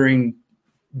of murdering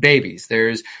babies,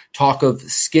 there's talk of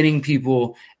skinning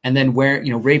people and then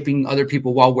raping other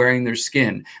people while wearing their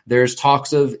skin. There's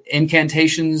talks of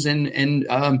incantations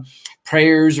and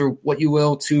prayers, or what you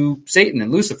will, to Satan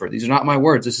and Lucifer. These are not my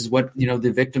words. This is what, you know,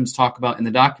 the victims talk about in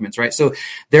the documents, right? So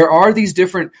there are these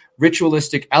different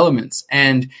ritualistic elements,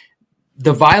 and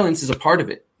the violence is a part of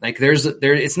it. Like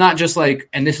it's not just like,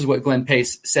 and this is what Glenn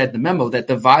Pace said in the memo, that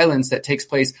the violence that takes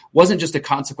place wasn't just a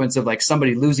consequence of like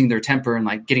somebody losing their temper and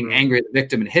like getting angry at the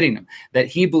victim and hitting them, that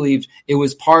he believed it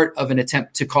was part of an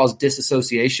attempt to cause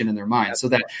disassociation in their mind, so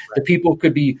that the people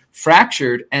could be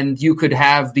fractured, and you could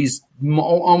have these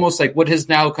almost like what has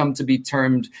now come to be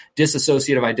termed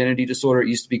dissociative identity disorder. It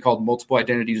used to be called multiple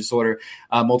identity disorder,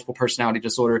 multiple personality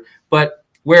disorder, but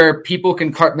where people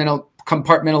can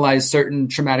compartmentalize certain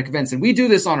traumatic events. And we do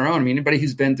this on our own. I mean, anybody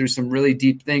who's been through some really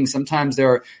deep things, sometimes there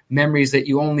are memories that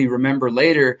you only remember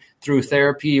later through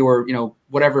therapy or, you know,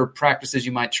 whatever practices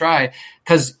you might try,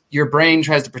 because your brain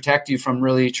tries to protect you from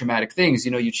really traumatic things.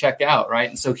 You know, you check out, right?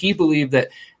 And so he believed that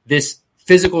this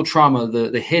physical trauma,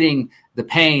 the hitting, the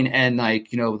pain, and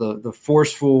like, you know, the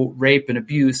forceful rape and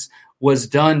abuse was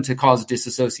done to cause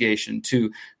disassociation,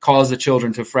 to cause the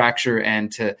children to fracture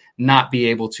and to not be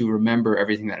able to remember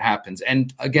everything that happens.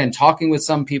 And again, talking with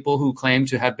some people who claim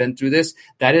to have been through this,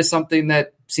 that is something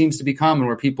that seems to be common,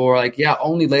 where people are like, yeah,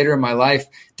 only later in my life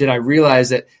did I realize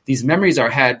that these memories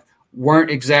I had weren't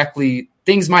exactly,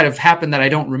 things might have happened that I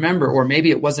don't remember, or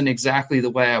maybe it wasn't exactly the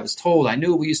way I was told. I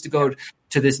knew we used to go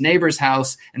to this neighbor's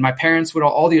house, and my parents would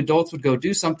all the adults would go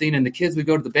do something, and the kids would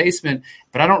go to the basement,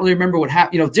 but I don't really remember what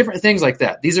happened. You know, different things like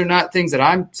that. These are not things that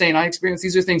I'm saying I experienced.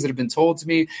 These are things that have been told to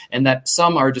me, and that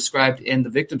some are described in the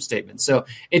victim statement. So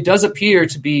it does appear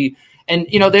to be, and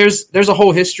you know, there's a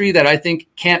whole history that I think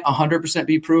can't 100%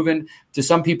 be proven. To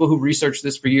some people who researched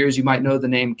this for years, you might know the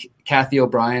name Kathy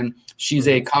O'Brien. She's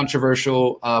a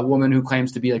controversial woman who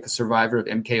claims to be like a survivor of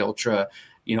MK Ultra,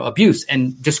 you know, abuse,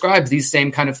 and describes these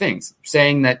same kind of things,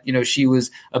 saying that, you know, she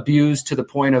was abused to the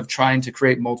point of trying to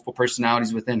create multiple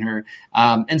personalities within her.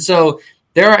 And so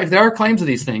there are claims of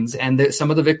these things, and some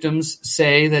of the victims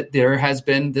say that there has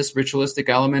been this ritualistic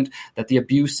element, that the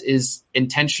abuse is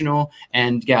intentional.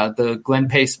 And yeah, the Glenn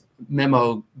Pace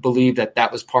memo believed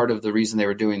that was part of the reason they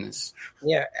were doing this.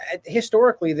 Yeah,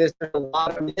 historically, there's a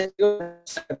lot of the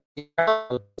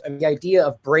idea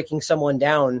of breaking someone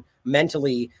down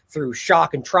mentally through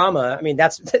shock and trauma. I mean,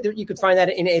 you could find that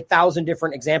in 1,000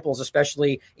 different examples,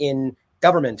 especially in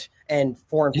government and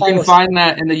foreign you policy. can find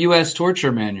that in the U.S.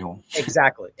 torture manual.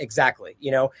 Exactly.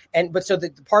 But so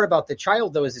the part about the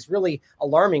child, though, is really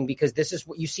alarming, because this is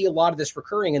what you see a lot of this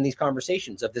recurring in these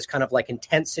conversations, of this kind of like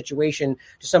intense situation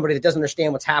to somebody that doesn't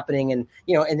understand what's happening, and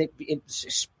it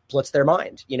splits their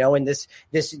mind, and this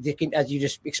as you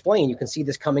just explained, you can see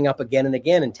this coming up again and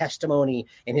again in testimony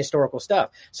and historical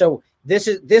stuff. So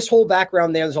this whole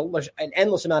background there's an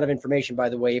endless amount of information, by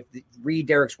the way. Read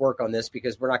Derrick's work on this,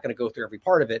 because we're not going to go through every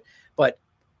part of it, but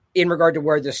in regard to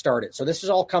where this started. So this is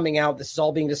all coming out. This is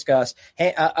all being discussed.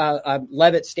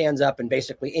 Levitt stands up and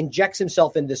basically injects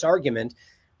himself in this argument,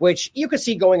 which you could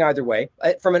see going either way.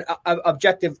 From an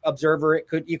objective observer,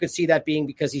 you could see that being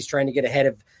because he's trying to get ahead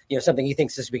of something he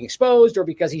thinks is being exposed, or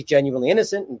because he's genuinely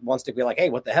innocent and wants to be like, hey,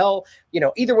 what the hell?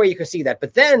 Either way you could see that.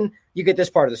 But then you get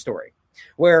this part of the story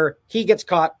where he gets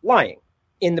caught lying,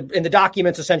 in the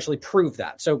documents essentially prove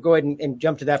that. So go ahead and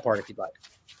jump to that part if you'd like.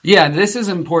 Yeah, this is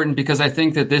important because I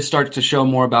think that this starts to show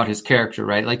more about his character,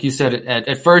 right? Like you said,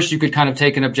 at first you could kind of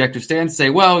take an objective stance and say,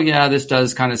 well, yeah, this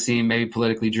does kind of seem maybe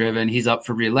politically driven. He's up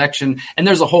for re-election. And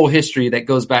there's a whole history that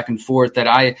goes back and forth that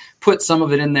I put some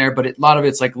of it in there, but a lot of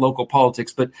it's like local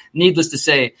politics. But needless to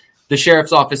say, the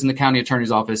sheriff's office and the county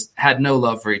attorney's office had no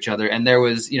love for each other. And there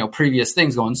was, previous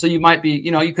things going. So you might be,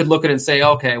 you could look at it and say,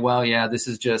 okay, well, yeah, this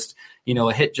is just,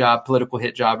 a hit job, political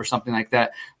hit job or something like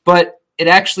that. But it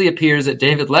actually appears that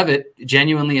David Levitt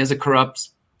genuinely is a corrupt,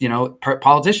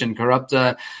 politician, corrupt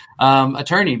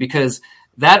attorney, because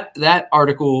that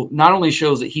article not only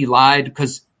shows that he lied,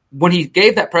 because when he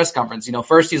gave that press conference,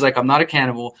 first he's like, I'm not a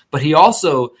cannibal, but he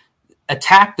also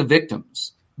attacked the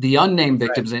victims, the unnamed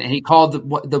victims. Right. And he called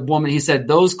the woman, he said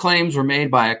those claims were made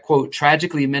by a, quote,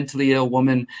 tragically mentally ill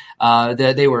woman,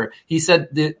 that he said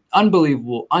the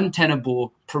unbelievable,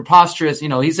 untenable, preposterous,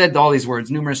 he said all these words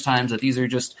numerous times, that these are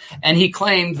just, and he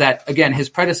claimed that, again, his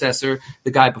predecessor,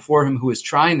 the guy before him who was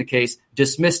trying the case,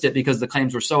 dismissed it because the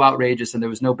claims were so outrageous and there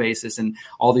was no basis and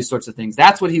all these sorts of things.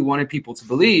 That's what he wanted people to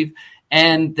believe.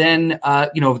 And then,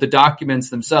 the documents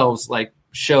themselves, like,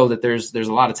 show that there's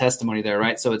a lot of testimony there,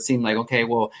 right? So it seemed like, okay,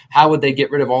 well, how would they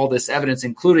get rid of all this evidence,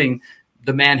 including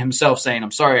the man himself saying,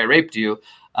 I'm sorry I raped you?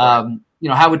 How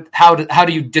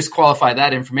do you disqualify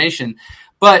that information?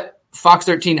 But Fox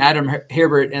 13, Adam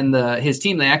Herbert and his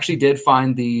team, they actually did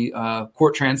find the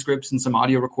court transcripts and some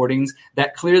audio recordings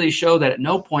that clearly show that at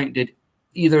no point did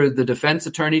either the defense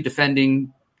attorney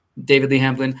defending David Lee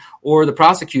Hamblin or the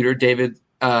prosecutor, David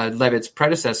Levitt's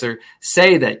predecessor,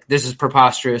 say that this is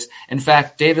preposterous. In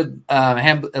fact, David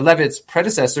Levitt's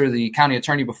predecessor, the county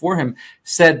attorney before him,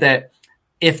 said that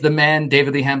if the man,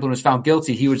 David Lee Hamblin, was found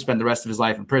guilty, he would spend the rest of his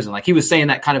life in prison. Like, he was saying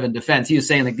that kind of in defense. He was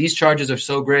saying, like, these charges are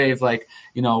so grave, like,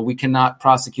 we cannot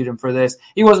prosecute him for this.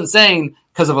 He wasn't saying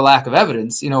because of a lack of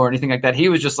evidence, or anything like that. He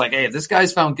was just like, hey, if this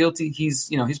guy's found guilty,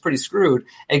 he's pretty screwed,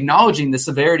 acknowledging the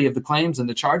severity of the claims and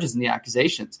the charges and the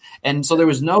accusations. And so there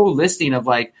was no listing of,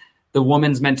 like, the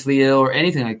woman's mentally ill or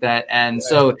anything like that. And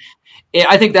so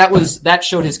I think that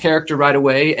showed his character right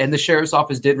away. And the sheriff's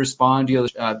office did respond,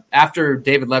 after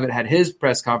David Levitt had his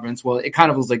press conference. Well, it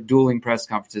kind of was like dueling press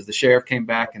conferences. The sheriff came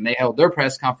back and they held their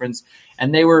press conference,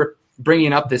 and they were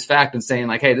bringing up this fact and saying,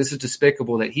 like, hey, this is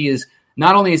despicable that he is,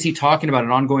 not only is he talking about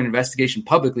an ongoing investigation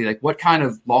publicly, like, what kind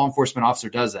of law enforcement officer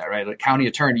does that, right? Like, county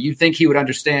attorney, you'd think he would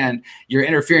understand you're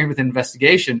interfering with an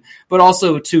investigation, but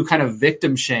also to kind of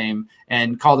victim shame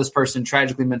and call this person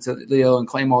tragically mentally ill and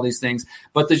claim all these things.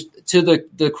 But to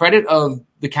the credit of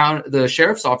the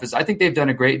sheriff's office, I think they've done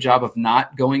a great job of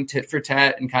not going tit for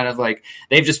tat, and kind of like,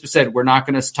 they've just said, we're not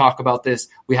going to talk about this.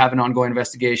 We have an ongoing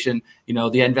investigation.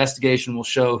 The investigation will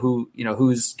show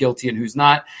who's guilty and who's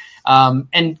not.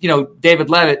 David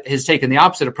Levitt has taken the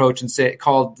opposite approach and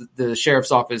called the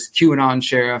sheriff's office QAnon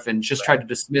sheriff and just tried to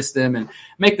dismiss them and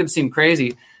make them seem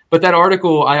crazy. But that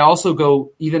article, I also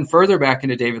go even further back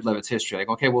into David Levitt's history. Like,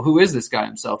 okay, well, who is this guy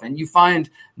himself? And you find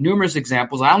numerous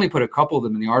examples. I only put a couple of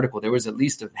them in the article. There was at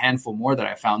least a handful more that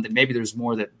I found, that maybe there's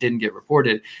more that didn't get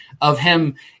reported, of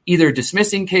him either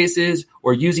dismissing cases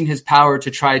or using his power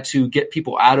to try to get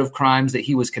people out of crimes that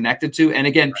he was connected to. And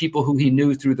again, people who he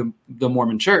knew through the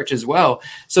Mormon church as well.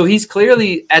 So he's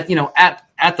clearly at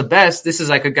the best, this is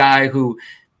like a guy who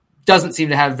doesn't seem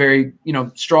to have very,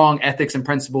 strong ethics and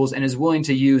principles, and is willing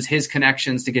to use his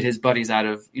connections to get his buddies out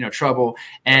of, trouble.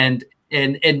 And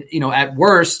at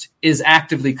worst is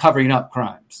actively covering up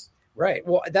crimes. Right.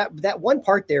 Well, that one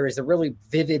part there is a really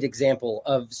vivid example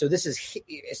of, so this is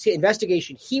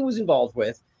investigation he was involved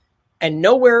with, and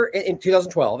nowhere in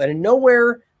 2012, and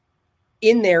nowhere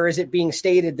in there is it being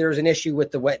stated there's an issue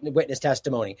with the witness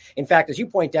testimony. In fact, as you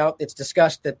point out, it's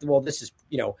discussed that, well, this is,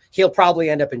 he'll probably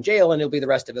end up in jail and it'll be the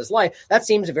rest of his life. That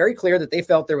seems very clear that they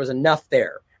felt there was enough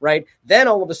there, right? Then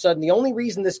all of a sudden, the only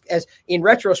reason this, as in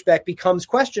retrospect, becomes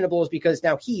questionable is because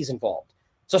now he's involved.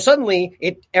 So suddenly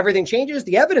everything changes.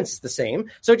 The evidence is the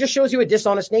same. So it just shows you a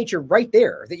dishonest nature right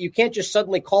there, that you can't just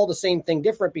suddenly call the same thing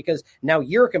different because now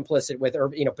you're complicit with, or,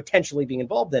 potentially being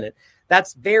involved in it.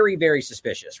 That's very, very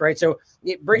suspicious, right? So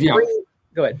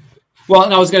go ahead. Well,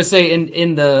 and I was going to say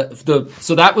in the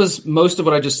so that was most of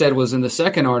what I just said was in the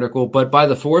second article, but by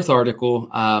the fourth article,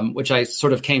 which I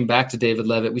sort of came back to David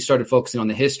Levitt, we started focusing on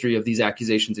the history of these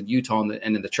accusations in Utah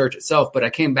and in the church itself. But I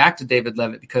came back to David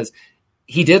Levitt because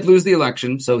he did lose the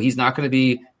election, so he's not going to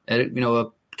be, a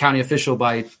county official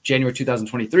by January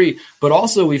 2023. But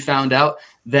also we found out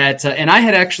that, and I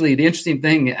had actually, the interesting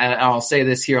thing, and I'll say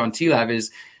this here on TLAV,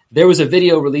 is there was a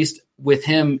video released with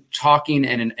him talking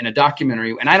in a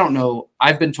documentary. And I don't know,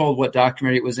 I've been told what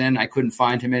documentary it was in. I couldn't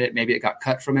find him in it. Maybe it got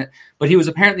cut from it. But he was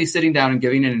apparently sitting down and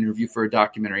giving an interview for a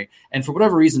documentary. And for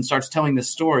whatever reason, starts telling this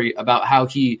story about how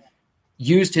he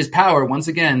used his power once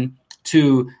again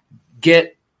to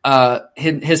get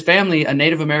his family a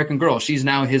Native American girl. She's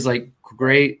now his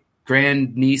great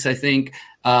grand niece, I think,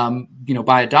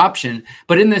 by adoption.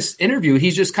 But in this interview,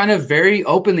 he's just kind of very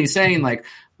openly saying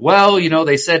well,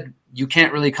 they said you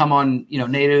can't really come on,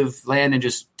 native land and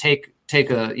just take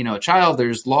a child.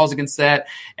 There's laws against that.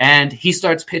 And he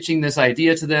starts pitching this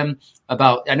idea to them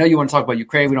about, I know you want to talk about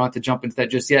Ukraine. We don't have to jump into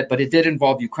that just yet, but it did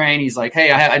involve Ukraine. He's like,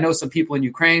 hey, I know some people in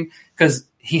Ukraine, because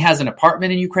he has an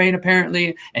apartment in Ukraine,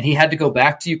 apparently, and he had to go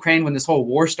back to Ukraine when this whole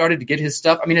war started to get his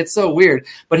stuff. I mean, it's so weird.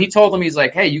 But he told them, he's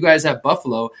like, hey, you guys have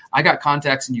buffalo. I got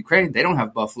contacts in Ukraine. They don't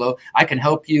have buffalo. I can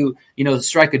help you,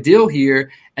 strike a deal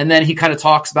here. And then he kind of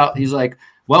talks about, he's like,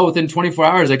 well, within 24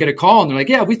 hours, I get a call, and they're like,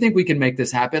 yeah, we think we can make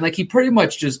this happen. He pretty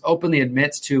much just openly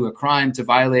admits to a crime, to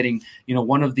violating,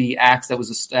 one of the acts that was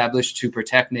established to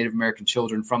protect Native American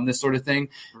children from this sort of thing.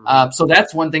 Mm-hmm. So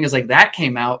that's one thing, is that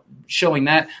came out showing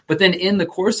that. But then in the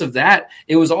course of that,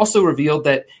 it was also revealed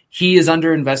that he is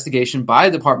under investigation by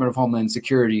the Department of Homeland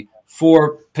Security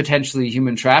for potentially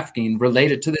human trafficking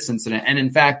related to this incident. And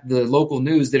in fact, the local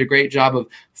news did a great job of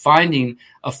finding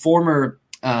a former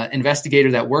investigator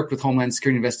that worked with Homeland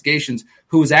Security investigations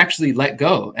who was actually let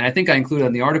go. And I think I included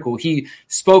in the article, he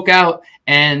spoke out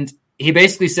and he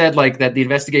basically said that the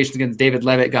investigation against David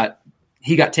Levitt got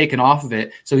taken off of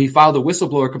it. So he filed a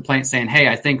whistleblower complaint saying, hey,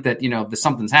 I think that,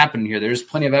 something's happening here. There's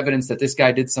plenty of evidence that this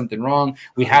guy did something wrong.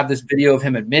 We have this video of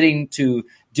him admitting to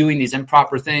doing these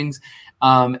improper things.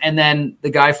 And then the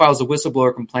guy files a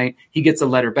whistleblower complaint. He gets a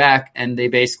letter back, and they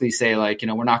basically say,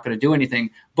 we're not going to do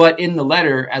anything. But in the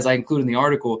letter, as I include in the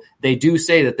article, they do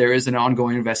say that there is an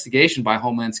ongoing investigation by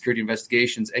Homeland Security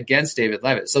Investigations against David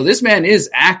Levitt. So this man is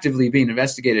actively being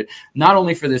investigated, not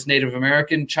only for this Native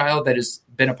American child that has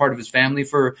been a part of his family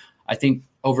for, I think,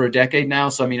 over a decade now.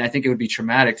 So, I think it would be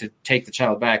traumatic to take the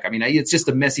child back. It's just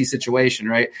a messy situation,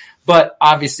 right? But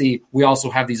obviously, we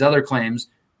also have these other claims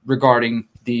regarding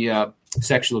the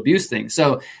sexual abuse thing.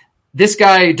 So this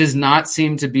guy does not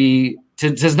seem to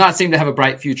have a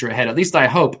bright future ahead. At least I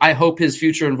hope. I hope his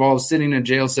future involves sitting in a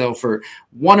jail cell for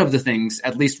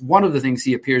at least one of the things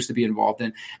he appears to be involved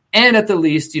in. And at the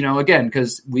least, again,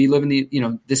 because we live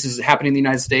in this is happening in the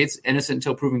United States, innocent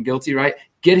until proven guilty, right?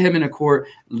 Get him in a court,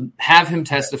 have him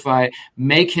testify,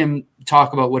 make him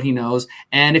talk about what he knows.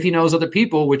 And if he knows other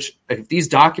people, which if these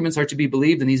documents are to be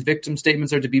believed and these victim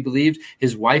statements are to be believed,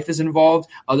 his wife is involved,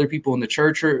 other people in the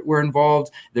church were involved.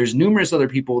 There's numerous other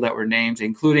people that were named,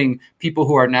 including people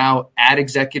who are now ad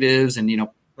executives and,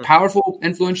 powerful,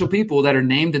 influential people that are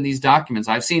named in these documents.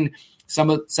 I've seen some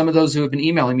of those who have been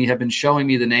emailing me have been showing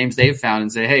me the names they've found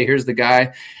and say, hey, here's the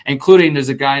guy, including there's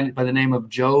a guy by the name of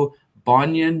Joe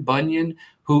Bunyan,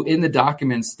 who in the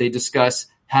documents, they discuss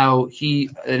how he,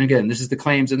 and again, this is the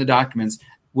claims in the documents,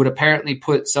 would apparently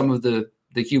put some of the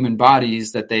human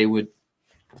bodies that they would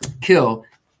kill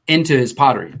into his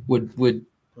pottery, would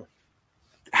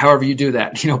however you do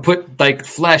that, put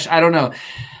flesh, I don't know.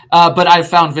 But I've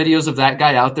found videos of that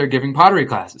guy out there giving pottery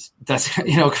classes. That's,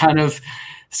 kind of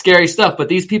scary stuff, but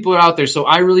these people are out there. So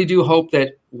I really do hope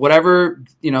that whatever,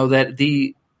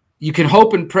 you can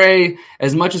hope and pray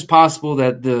as much as possible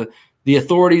that the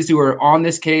authorities who are on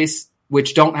this case,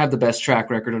 which don't have the best track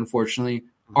record, unfortunately,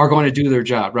 are going to do their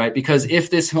job, right? Because if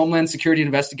this Homeland Security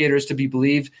investigator is to be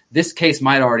believed, this case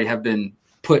might already have been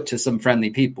put to some friendly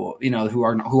people, who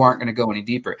aren't going to go any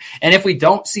deeper. And if we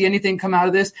don't see anything come out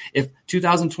of this, if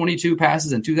 2022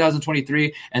 passes and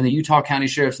 2023 and the Utah County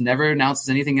Sheriff's never announces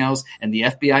anything else and the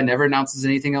FBI never announces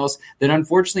anything else, then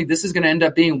unfortunately this is going to end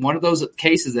up being one of those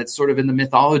cases that's sort of in the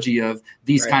mythology of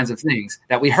these kinds of things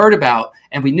that we heard about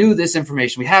and we knew this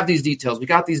information. We have these details. We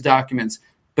got these documents,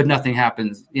 but nothing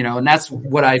happens, and that's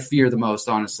what I fear the most,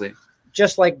 honestly.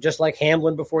 Just like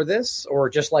Hamlin before this, or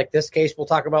just like this case we'll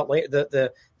talk about later,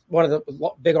 the one of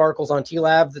the big articles on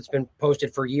TLAB that's been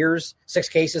posted for years, 6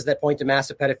 cases that point to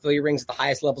massive pedophilia rings at the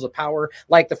highest levels of power,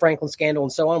 like the Franklin scandal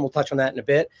and so on. We'll touch on that in a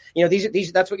bit.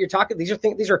 These that's what you're talking.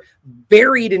 These are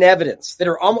buried in evidence that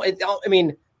are almost,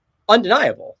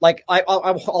 undeniable. Like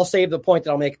I'll save the point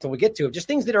that I'll make until we get to it. Just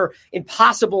things that are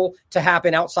impossible to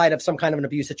happen outside of some kind of an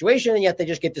abuse situation, and yet they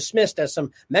just get dismissed as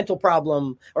some mental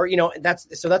problem, or that's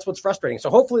what's frustrating. So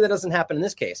hopefully that doesn't happen in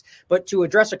this case. But to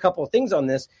address a couple of things on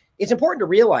this, it's important to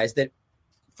realize that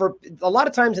for a lot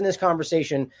of times in this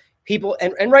conversation, people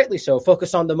and rightly so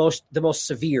focus on the most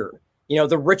severe,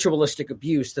 the ritualistic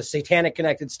abuse, the satanic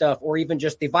connected stuff, or even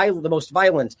just the most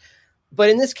violent. But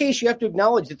in this case, you have to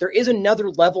acknowledge that there is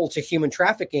another level to human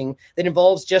trafficking that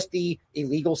involves just the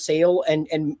illegal sale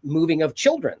and moving of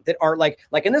children that are like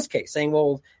in this case saying,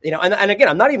 well, and again,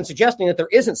 I'm not even suggesting that there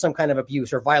isn't some kind of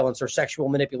abuse or violence or sexual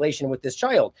manipulation with this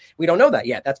child. We don't know that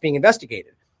yet. That's being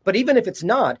investigated. But even if it's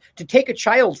not, to take a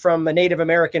child from a Native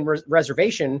American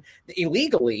reservation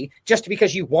illegally just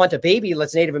because you want a baby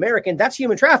that's Native American, that's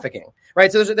human trafficking,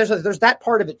 right? So there's that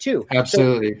part of it too.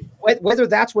 Absolutely. So whether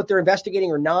that's what they're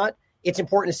investigating or not, it's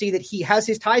important to see that he has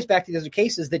his ties back to those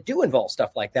cases that do involve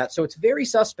stuff like that. So it's very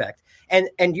suspect. And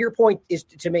your point is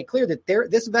to make clear that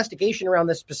this investigation around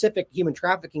this specific human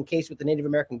trafficking case with the Native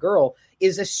American girl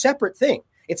is a separate thing.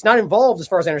 It's not involved, as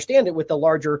far as I understand it, with the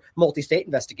larger multi-state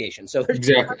investigation. So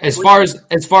exactly. As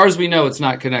far as we know, it's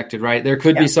not connected, right? There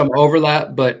could be some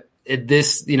overlap, but at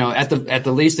the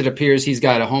least, it appears he's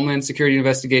got a Homeland Security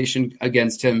investigation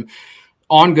against him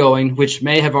ongoing, which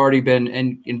may have already been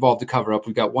involved to cover up.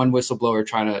 We've got one whistleblower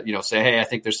trying to, say, hey, I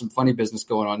think there's some funny business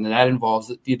going on, and that involves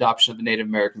the adoption of the Native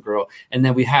American girl. And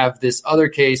then we have this other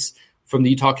case from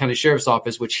the Utah County Sheriff's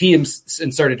Office, which he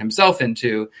inserted himself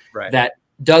into, that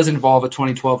does involve a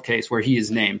 2012 case where he is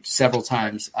named several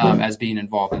times as being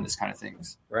involved in this kind of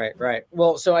things. Right.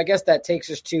 Well, so I guess that takes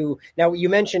us to, now you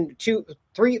mentioned two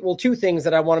things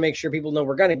that I want to make sure people know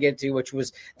we're going to get to, which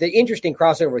was the interesting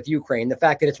crossover with Ukraine, the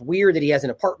fact that it's weird that he has an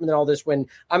apartment and all this, when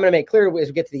I'm going to make clear as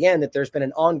we get to the end that there's been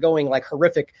an ongoing,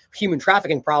 horrific human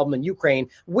trafficking problem in Ukraine,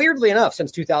 weirdly enough,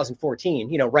 since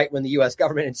 2014, right when the U.S.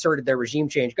 government inserted their regime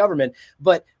change government.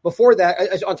 But before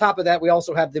that, on top of that, we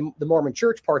also have the Mormon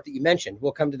church part that you mentioned.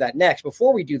 We'll come to that next.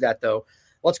 Before we do that, though,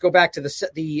 let's go back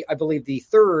to I believe the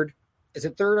third, is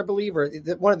it third, I believe, or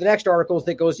one of the next articles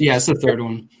that goes. Yeah, it's the third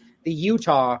one. The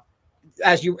Utah,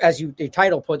 as the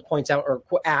title points out or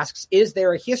asks, is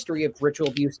there a history of ritual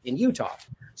abuse in Utah?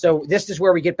 So this is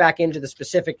where we get back into the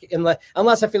specific,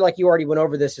 unless I feel like you already went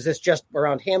over this. Is this just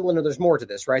around Hamlin, or there's more to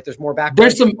this, right? There's more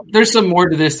background. There's some more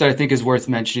to this that I think is worth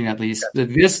mentioning, at least.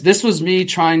 This was me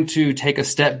trying to take a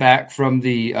step back from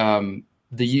the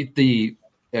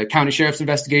county sheriff's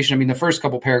investigation. I mean, the first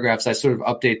couple paragraphs, I sort of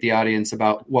update the audience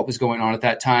about what was going on at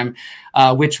that time,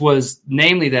 which was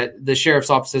namely that the sheriff's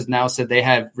office has now said they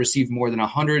have received more than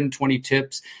 120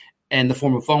 tips in the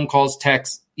form of phone calls,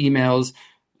 texts, emails,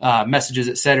 messages,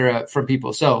 etc., from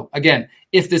people. So again,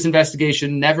 if this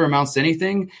investigation never amounts to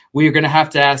anything, we are going to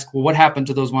have to ask, well, what happened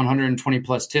to those 120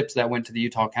 plus tips that went to the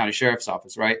Utah County Sheriff's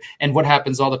Office, right? And what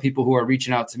happens to all the people who are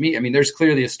reaching out to me? I mean, there's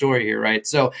clearly a story here, right?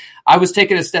 So I was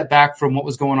taking a step back from what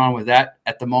was going on with that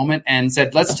at the moment and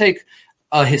said, let's take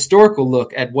a historical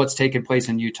look at what's taken place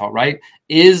in Utah, right?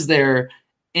 Is there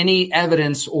any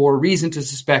evidence or reason to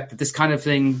suspect that this kind of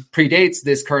thing predates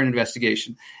this current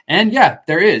investigation? And yeah,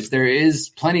 there is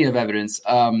plenty of evidence,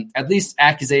 at least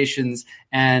accusations.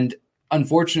 And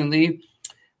unfortunately,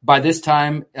 by this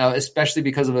time, especially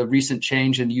because of a recent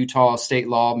change in Utah state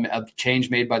law, a change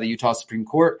made by the Utah Supreme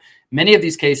Court, many of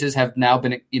these cases have now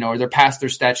been, or they're past their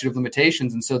statute of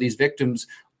limitations. And so these victims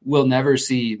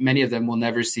many of them will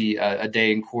never see a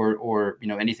day in court or,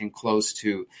 anything close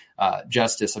to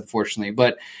justice, unfortunately.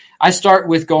 But I start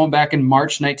with going back in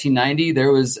March 1990.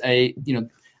 There was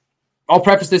I'll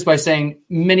preface this by saying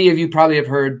many of you probably have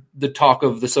heard the talk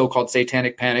of the so-called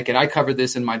satanic panic, and I covered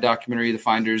this in my documentary, The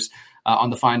Finders,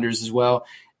 on The Finders as well.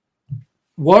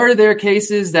 Were there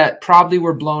cases that probably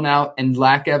were blown out and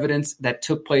lack evidence that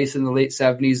took place in the late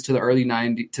 70s to the early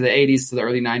 90s, to the 80s to the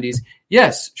early 90s?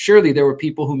 Yes, surely there were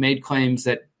people who made claims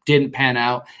that didn't pan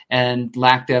out and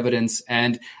lacked evidence.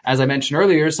 And as I mentioned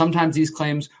earlier, sometimes these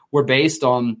claims were based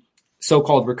on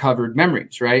so-called recovered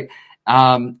memories, right?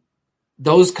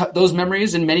 Those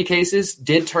memories in many cases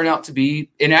did turn out to be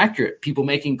inaccurate. People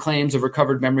making claims of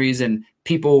recovered memories and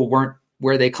people weren't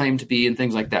where they claimed to be and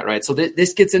things like that, right? So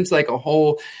this gets into like a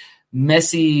whole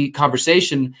messy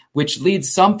conversation, which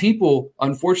leads some people,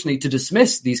 unfortunately, to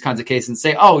dismiss these kinds of cases and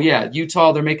say, oh yeah,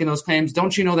 Utah, they're making those claims.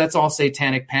 Don't you know that's all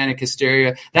satanic panic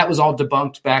hysteria? That was all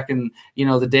debunked back in,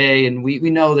 the day. And we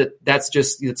know that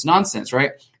it's nonsense,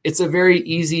 right? It's a very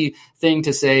easy thing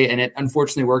to say, and it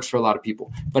unfortunately works for a lot of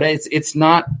people. But it's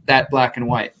not that black and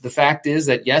white. The fact is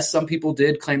that, yes, some people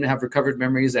did claim to have recovered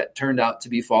memories that turned out to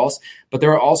be false, but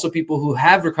there are also people who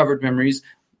have recovered memories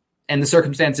and the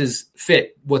circumstances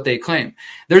fit what they claim.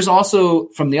 There's also,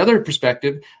 from the other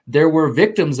perspective, there were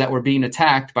victims that were being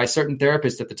attacked by certain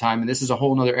therapists at the time, and this is a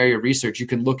whole other area of research. You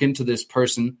can look into this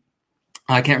person.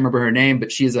 I can't remember her name,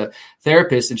 but she's a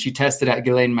therapist, and she testified at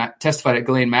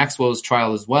Ghislaine Maxwell's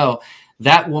trial as well.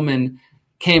 That woman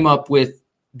came up with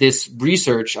this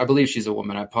research. I believe she's a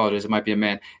woman. I apologize. It might be a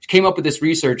man. She came up with this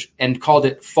research and called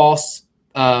it false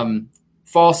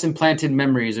implanted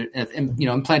memories,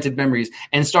 implanted memories,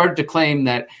 and started to claim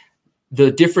that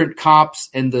the different cops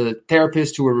and the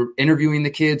therapists who were interviewing the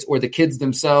kids or the kids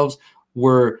themselves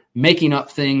were making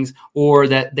up things, or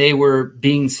that they were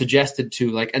being suggested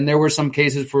to, and there were some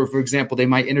cases for example, they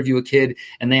might interview a kid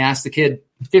and they ask the kid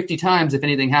 50 times if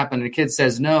anything happened, and the kid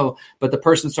says no, but the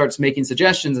person starts making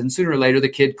suggestions, and sooner or later the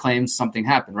kid claims something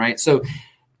happened, right? So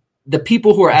the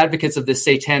people who are advocates of this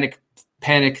satanic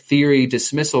panic theory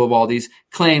dismissal of all these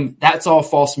claim that's all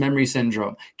false memory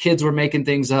syndrome. Kids were making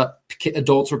things up.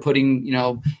 Adults were putting,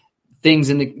 things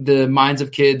in the minds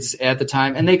of kids at the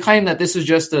time. And they claim that this is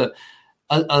just a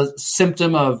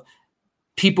symptom of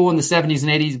people in the 70s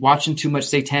and 80s watching too much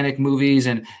satanic movies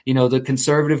and, the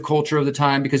conservative culture of the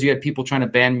time, because you had people trying to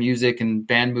ban music and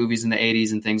ban movies in the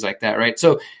 80s and things like that, right?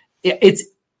 So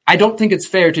I don't think it's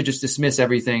fair to just dismiss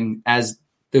everything as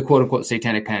the quote unquote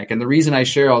satanic panic. And the reason I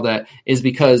share all that is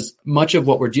because much of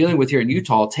what we're dealing with here in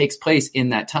Utah takes place in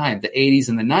that time, the 80s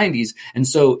and the 90s. And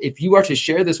so if you are to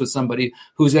share this with somebody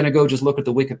who's going to go just look at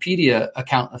the Wikipedia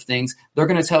account of things, they're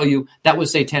going to tell you that was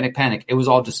satanic panic. It was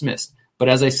all dismissed. But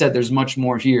as I said, there's much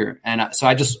more here. And so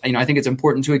I just, I think it's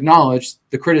important to acknowledge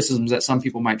the criticisms that some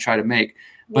people might try to make,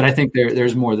 but I think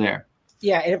there's more there.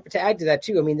 Yeah, and to add to that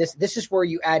too, this is where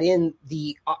you add in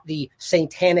the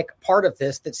satanic part of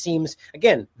this that seems,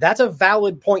 again, that's a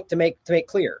valid point to make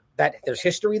clear that there's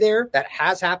history there that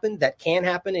has happened, that can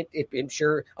happen. I'm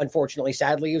sure, unfortunately,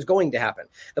 sadly, is going to happen.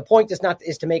 The point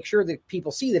is to make sure that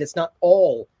people see that it's not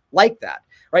all like that,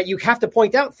 right? You have to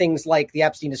point out things like the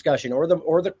Epstein discussion or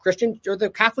the Christian or the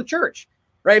Catholic Church.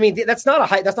 Right. That's not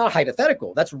a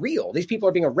hypothetical. That's real. These people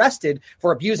are being arrested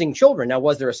for abusing children. Now,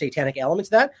 was there a satanic element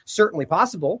to that? Certainly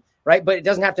possible. Right. But it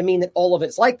doesn't have to mean that all of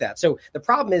it's like that. So the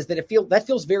problem is that that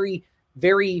feels very,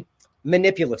 very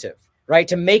manipulative. Right,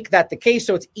 to make that the case,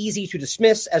 so it's easy to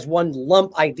dismiss as one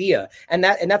lump idea, and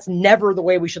that's never the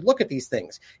way we should look at these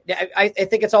things. I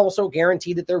think it's also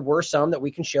guaranteed that there were some that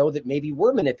we can show that maybe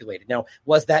were manipulated. Now,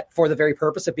 was that for the very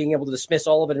purpose of being able to dismiss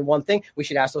all of it in one thing? We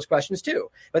should ask those questions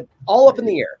too. But all up in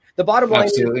the air. The bottom line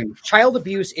is child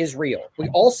abuse is real. We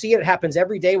all see it. It happens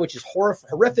every day, which is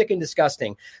horrific and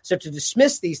disgusting. So to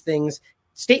dismiss these things,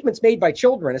 statements made by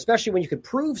children, especially when you can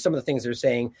prove some of the things they're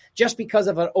saying, just because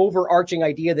of an overarching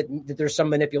idea that there's some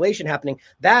manipulation happening,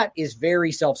 that is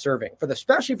very self-serving,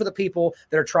 especially for the people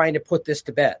that are trying to put this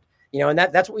to bed. And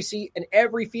that's what we see in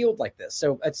every field like this.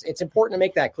 So it's important to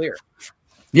make that clear.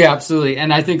 Yeah, absolutely.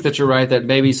 And I think that you're right that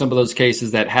maybe some of those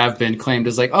cases that have been claimed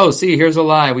as oh, see, here's a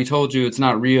lie, we told you it's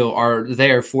not real, are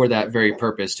there for that very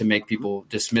purpose, to make people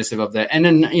dismissive of that. And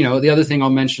then, the other thing I'll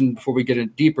mention before we get in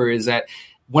deeper is that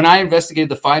when I investigated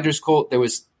the Finders cult, there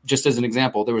was, just as an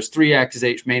example, there was 3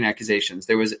 main accusations.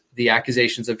 There was the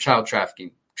accusations of child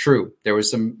trafficking. True. There was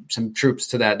some troops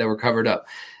to that were covered up.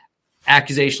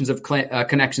 Accusations of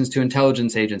connections to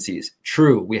intelligence agencies.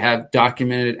 True. We have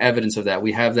documented evidence of that.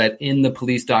 We have that in the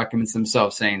police documents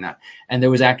themselves saying that. And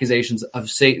there was accusations of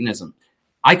Satanism.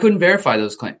 I couldn't verify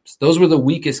those claims. Those were the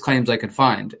weakest claims I could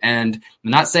find. And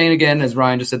I'm not saying, again, as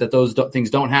Ryan just said, that those things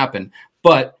don't happen,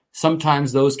 but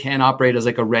sometimes those can operate as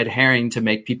a red herring to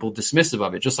make people dismissive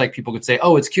of it. Just like people could say,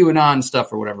 oh, it's QAnon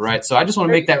stuff or whatever, right? So I just want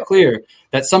to make that clear,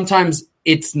 that sometimes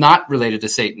it's not related to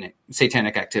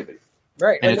satanic activity.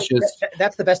 Right. And it's just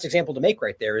that's the best example to make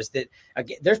right there is that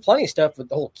again, there's plenty of stuff with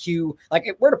the whole Q.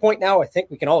 Like we're at a point now, I think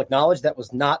we can all acknowledge that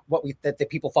was not what that the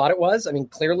people thought it was. I mean,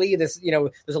 clearly this,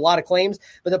 there's a lot of claims,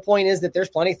 but the point is that there's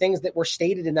plenty of things that were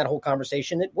stated in that whole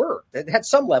conversation that had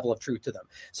some level of truth to them.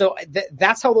 So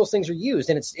that's how those things are used.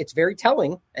 And it's very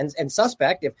telling and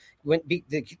suspect if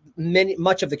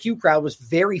much of the Q crowd was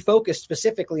very focused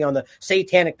specifically on the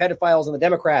satanic pedophiles and the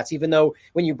Democrats, even though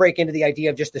when you break into the idea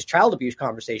of just this child abuse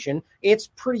conversation, it's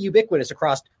pretty ubiquitous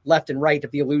across left and right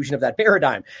of the illusion of that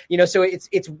paradigm. So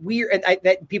it's weird. And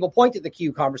that people point at the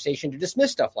Q conversation to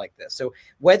dismiss stuff like this. So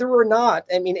whether or not,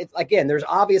 I mean, again, there's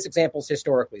obvious examples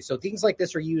historically. So things like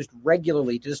this are used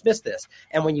regularly to dismiss this.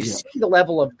 And when you see the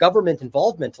level of government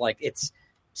involvement, like it's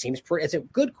a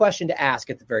good question to ask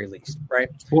at the very least, right?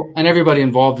 Well, and everybody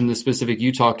involved in the specific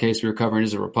Utah case we were covering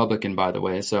is a Republican, by the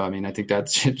way. So, I mean, I think that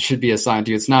should be assigned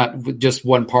to you. It's not just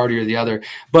one party or the other.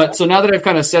 But so now that I've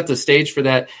kind of set the stage for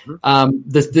that,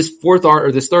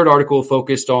 this third article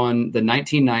focused on the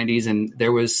 1990s, and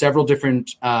there was several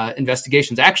different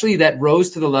investigations actually that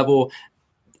rose to the level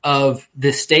of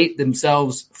the state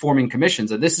themselves forming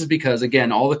commissions. And this is because,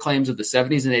 again, all the claims of the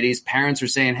 70s and 80s, parents are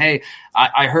saying, hey,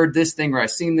 I heard this thing or I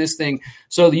seen this thing.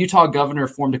 So the Utah governor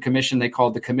formed a commission they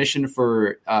called the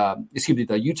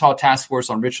the Utah Task Force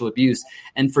on Ritual Abuse.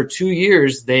 And for 2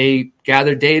 years, they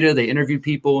gathered data, they interviewed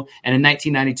people. And in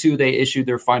 1992, they issued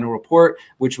their final report,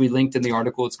 which we linked in the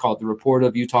article. It's called the Report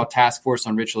of Utah Task Force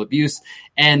on Ritual Abuse.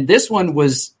 And this one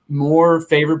was more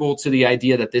favorable to the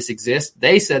idea that this exists.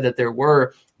 They said that there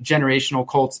were generational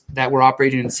cults that were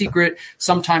operating in secret,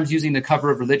 sometimes using the cover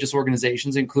of religious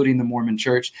organizations, including the Mormon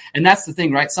Church. And that's the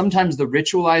thing, right? Sometimes the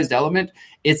ritualized element,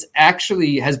 it's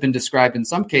actually has been described in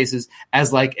some cases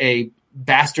as like a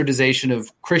bastardization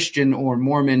of Christian or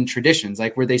Mormon traditions,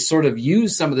 like where they sort of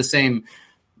use some of the same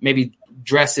maybe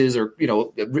dresses or,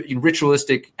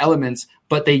 ritualistic elements,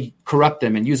 but they corrupt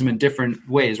them and use them in different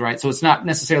ways, right? So it's not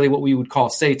necessarily what we would call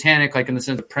satanic, like in the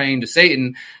sense of praying to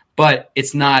Satan, but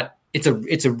it's not,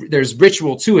 there's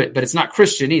ritual to it, but it's not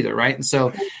Christian either, right? And so,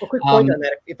 a quick point on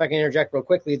that, if I can interject real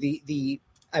quickly,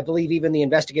 I believe even the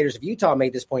investigators of Utah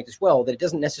made this point as well, that it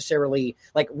doesn't necessarily,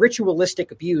 like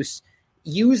ritualistic abuse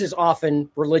uses often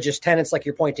religious tenets like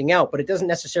you're pointing out, but it doesn't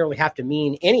necessarily have to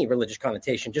mean any religious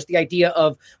connotation. Just the idea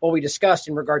of what we discussed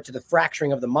in regard to the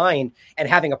fracturing of the mind and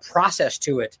having a process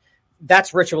to it.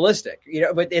 That's ritualistic,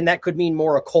 and that could mean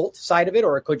more occult side of it,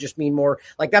 or it could just mean more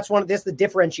like that's the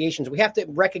differentiations. We have to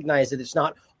recognize that it's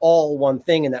not all one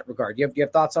thing in that regard. Do you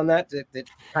have thoughts on that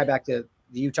tie back to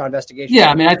the Utah investigation?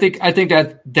 Yeah, I mean, I think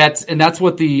that's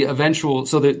what the eventual.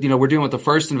 So that we're dealing with the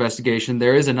first investigation.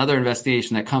 There is another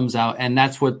investigation that comes out, and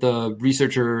that's what the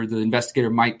investigator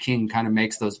Mike King kind of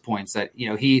makes those points that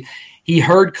he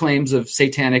heard claims of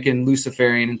satanic and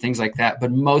Luciferian and things like that,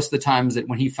 but most of the times that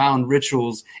when he found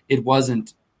rituals, it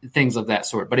wasn't things of that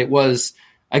sort, but it was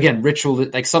again ritual,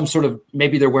 like some sort of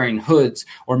maybe they're wearing hoods,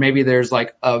 or maybe there's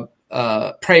like a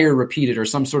prayer repeated or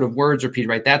some sort of words repeated,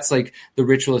 right? That's like the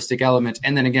ritualistic element.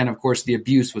 And then again, of course, the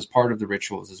abuse was part of the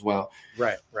rituals as well.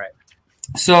 Right.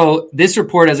 So this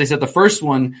report, as I said, the first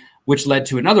one, which led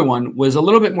to another one, was a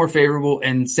little bit more favorable.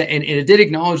 And it did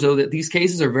acknowledge, though, that these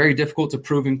cases are very difficult to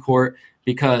prove in court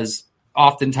because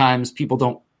oftentimes people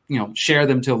don't, share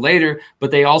them till later.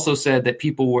 But they also said that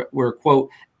people were quote,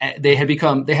 they had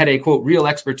a quote real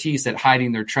expertise at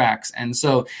hiding their tracks. And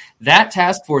so that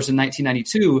task force in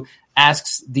 1992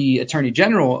 asks the Attorney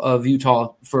General of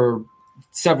Utah for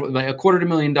like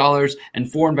 $250,000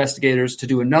 and 4 investigators to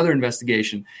do another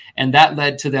investigation. And that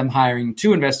led to them hiring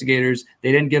 2 investigators.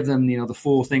 They didn't give them, the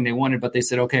full thing they wanted, but they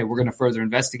said, okay, we're going to further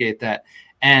investigate that.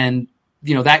 And,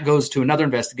 that goes to another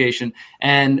investigation.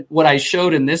 And what I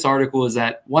showed in this article is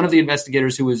that one of the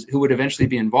investigators who would eventually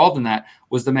be involved in that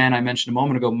was the man I mentioned a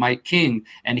moment ago, Mike King.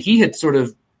 And he had sort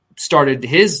of started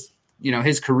his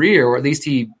career, or at least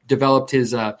he developed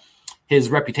his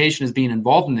reputation as being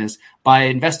involved in this by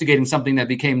investigating something that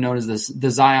became known as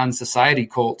the Zion Society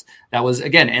cult that was,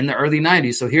 again, in the early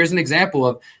 90s. So here's an example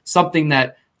of something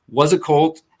that was a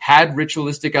cult, had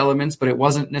ritualistic elements, but it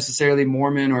wasn't necessarily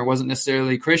Mormon or it wasn't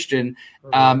necessarily Christian.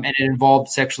 And it involved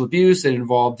sexual abuse. It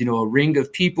involved, a ring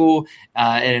of people,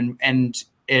 and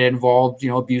it involved,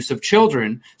 abuse of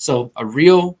children. So a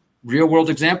real world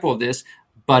example of this,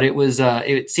 but it was,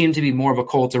 it seemed to be more of a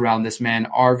cult around this man,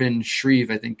 Arvin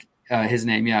Shreve, I think, his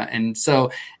name. Yeah. And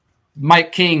so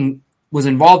Mike King was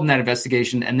involved in that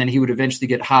investigation, and then he would eventually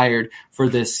get hired for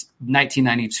this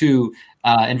 1992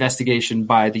 investigation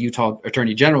by the Utah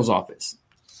Attorney General's office.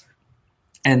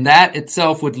 And that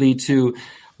itself would lead to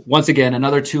once again,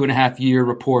 another 2.5 year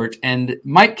report. And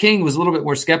Mike King was a little bit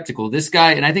more skeptical. This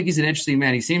guy, and I think he's an interesting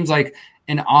man. He seems like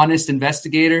an honest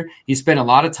investigator. He spent a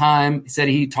lot of time. He said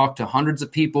he talked to hundreds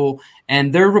of people.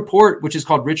 And their report, which is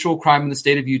called Ritual Crime in the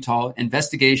State of Utah,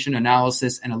 Investigation,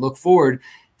 Analysis, and a Look Forward,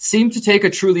 seemed to take a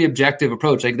truly objective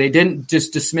approach. Like, they didn't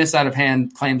just dismiss out of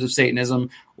hand claims of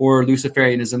Satanism or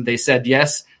Luciferianism. They said,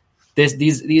 yes,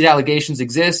 these allegations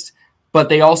exist, but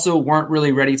they also weren't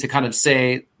really ready to kind of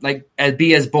say, like,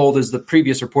 be as bold as the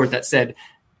previous report that said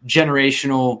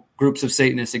generational groups of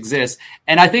Satanists exist.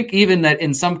 And I think even that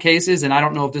in some cases, and I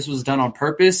don't know if this was done on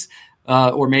purpose,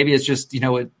 or maybe it's just,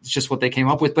 it's just what they came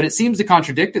up with, but it seems to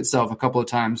contradict itself a couple of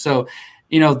times. So,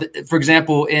 for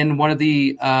example, in one of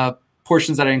the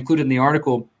portions that I included in the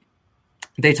article,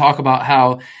 they talk about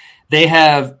how they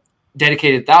have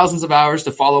dedicated thousands of hours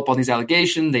to follow up on these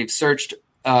allegations. They've searched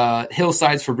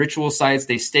hillsides for ritual sites.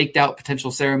 They staked out potential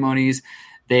ceremonies.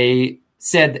 They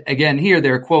said, again here,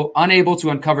 they're, quote, unable to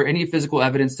uncover any physical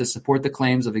evidence to support the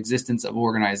claims of existence of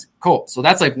organized cults. So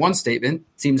that's like one statement,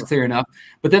 seems clear enough.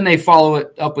 But then they follow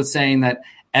it up with saying that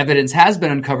evidence has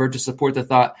been uncovered to support the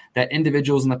thought that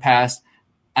individuals in the past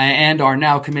and are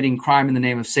now committing crime in the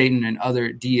name of Satan and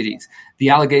other deities. The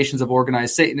allegations of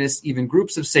organized Satanists, even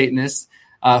groups of Satanists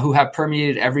who have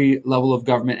permeated every level of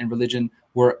government and religion,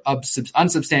 were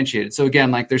unsubstantiated. So again,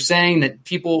 like, they're saying that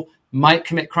people might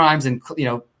commit crimes and,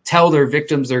 tell their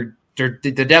victims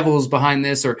the devil's behind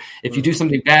this, or if you do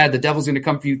something bad, the devil's going to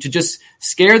come for you, to just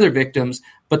scare their victims.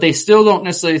 But they still don't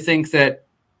necessarily think that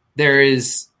there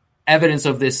is evidence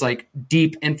of this, like,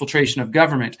 deep infiltration of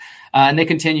government. And they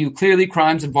continue, clearly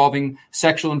crimes involving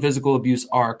sexual and physical abuse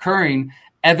are occurring.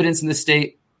 Evidence in the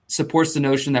state supports the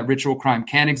notion that ritual crime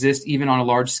can exist even on a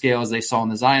large scale, as they saw in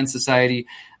the Zion Society.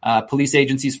 Police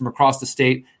agencies from across the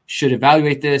state should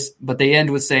evaluate this, but they end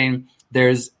with saying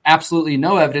there's absolutely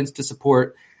no evidence to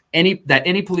support any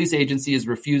police agency is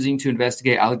refusing to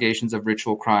investigate allegations of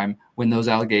ritual crime when those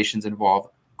allegations involve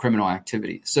criminal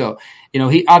activity. So,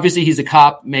 he's a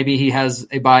cop. Maybe he has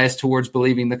a bias towards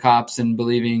believing the cops and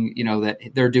believing, that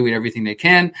they're doing everything they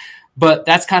can. But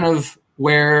that's kind of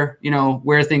where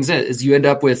things is. You end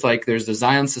up with, like, there's the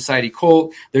Zion Society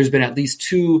cult. There's been at least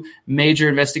 2 major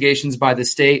investigations by the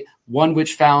state, one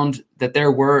which found that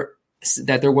there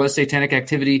was satanic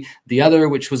activity, the other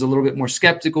which was a little bit more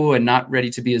skeptical and not ready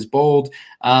to be as bold.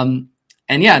 And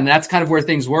that's kind of where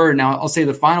things were. Now, I'll say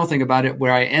the final thing about it,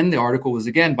 where I end the article, was,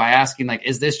 again, by asking, like,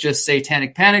 is this just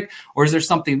satanic panic, or is there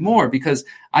something more? Because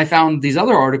I found these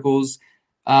other articles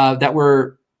that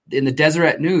were in the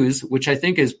Deseret News, which I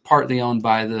think is partly owned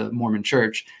by the Mormon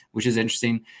Church, which is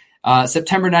interesting.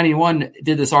 September 91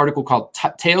 did this article called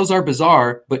Tales Are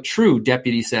Bizarre, But True,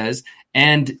 Deputy Says.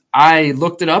 And I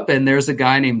looked it up, and there's a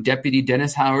guy named Deputy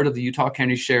Dennis Howard of the Utah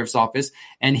County Sheriff's Office.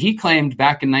 And he claimed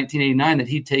back in 1989 that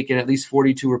he'd taken at least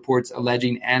 42 reports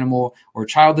alleging animal or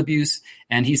child abuse.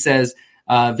 And he says,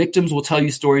 victims will tell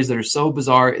you stories that are so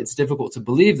bizarre, it's difficult to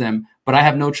believe them, but I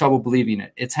have no trouble believing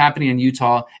it. It's happening in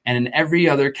Utah and in every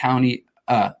other county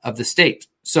of the state.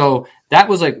 So that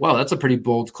was like, well, that's a pretty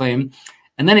bold claim.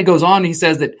 And then it goes on. He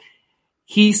says that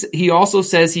he also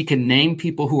says he can name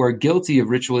people who are guilty of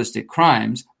ritualistic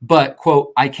crimes, but,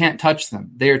 quote, I can't touch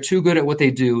them. They are too good at what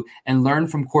they do and learn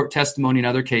from court testimony in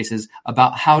other cases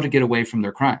about how to get away from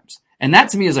their crimes. And that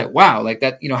to me is like, wow, like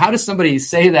that, how does somebody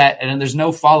say that? And then there's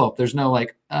no follow-up. There's no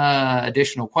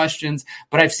additional questions.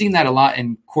 But I've seen that a lot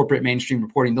in corporate mainstream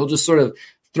reporting. They'll just sort of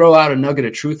throw out a nugget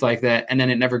of truth like that, and then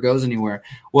it never goes anywhere.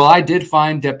 Well, I did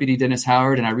find Deputy Dennis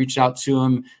Howard, and I reached out to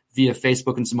him via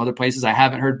Facebook and some other places. I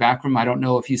haven't heard back from him. I don't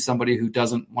know if he's somebody who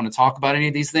doesn't want to talk about any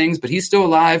of these things, but he's still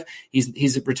alive.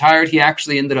 He's retired. He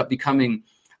actually ended up becoming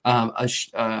a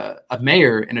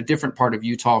mayor in a different part of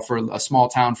Utah for a small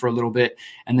town for a little bit,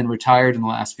 and then retired in the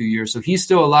last few years. So he's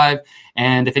still alive.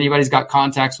 And if anybody's got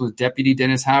contacts with Deputy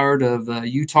Dennis Howard of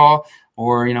Utah,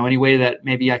 or, any way that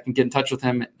maybe I can get in touch with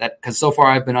him, because so far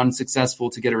I've been unsuccessful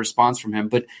to get a response from him.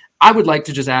 But I would like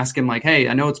to just ask him, like, hey,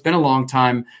 I know it's been a long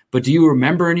time, but do you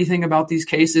remember anything about these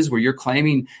cases where you're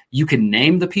claiming you can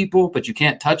name the people, but you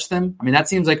can't touch them? I mean, that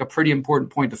seems like a pretty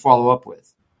important point to follow up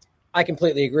with. I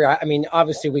completely agree. I mean,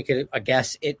 obviously we could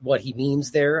guess what he means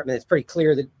there. I mean, it's pretty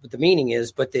clear that what the meaning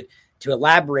is, but that to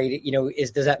elaborate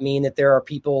it, does that mean that there are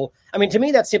people? I mean, to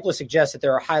me, that simply suggests that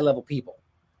there are high level people.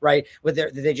 Right,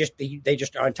 they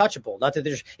just are untouchable. Not that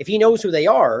if he knows who they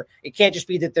are, it can't just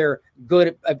be that they're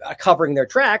good at covering their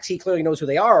tracks. He clearly knows who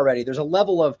they are already. There's a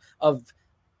level of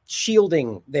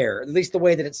shielding there, at least the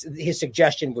way that his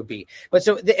suggestion would be. But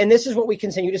and this is what we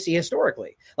continue to see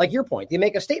historically. Like your point, they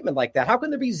make a statement like that. How can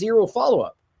there be zero follow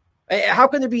up? How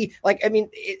can there be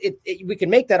we can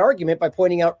make that argument by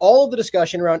pointing out all of the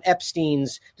discussion around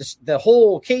Epstein's, the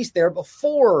whole case there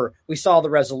before we saw the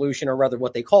resolution, or rather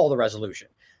what they call the resolution.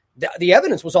 The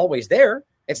evidence was always there.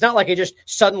 It's not like it just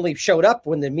suddenly showed up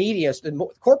when the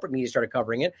corporate media started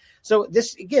covering it. So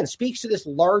this, again, speaks to this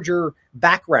larger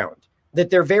background, that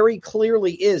there very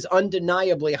clearly is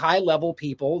undeniably high-level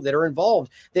people that are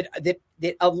involved, that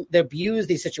abuse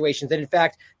these situations, that in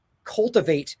fact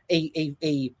cultivate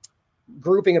a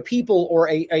grouping of people or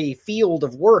a field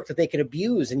of work that they can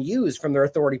abuse and use from their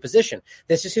authority position.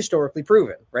 This is historically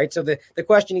proven, right? So the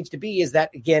question needs to be, is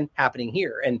that again happening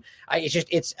here? And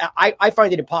I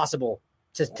find it impossible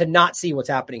to not see what's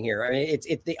happening here. I mean,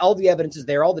 all the evidence is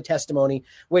there, all the testimony,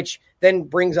 which then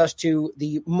brings us to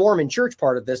the Mormon church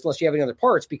part of this, unless you have any other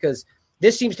parts, because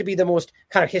this seems to be the most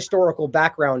kind of historical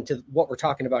background to what we're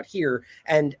talking about here.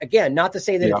 And again, not to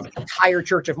say that it's the entire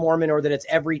Church of Mormon or that it's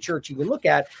every church you can look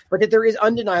at, but that there is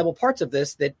undeniable parts of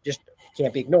this that just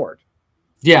can't be ignored.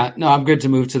 Yeah, no, I'm good to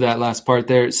move to that last part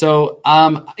there. So,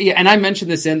 and I mentioned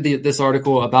this in this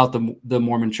article about the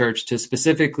Mormon church to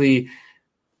specifically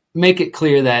make it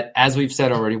clear that, as we've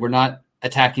said already, we're not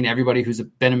attacking everybody who's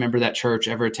been a member of that church,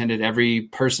 ever attended, every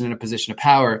person in a position of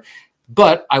power.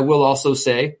 But I will also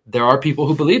say there are people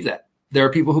who believe that. There are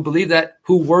people who believe that,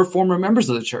 who were former members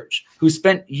of the church, who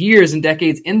spent years and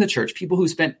decades in the church, people who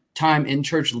spent time in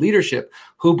church leadership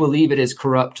who believe it is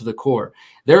corrupt to the core.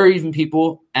 There are even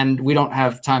people, and we don't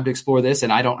have time to explore this,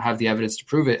 and I don't have the evidence to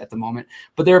prove it at the moment,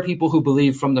 but there are people who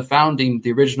believe from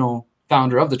the original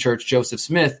founder of the church, Joseph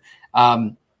Smith,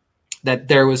 that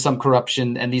there was some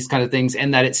corruption and these kind of things,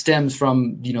 and that it stems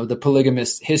from, the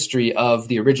polygamous history of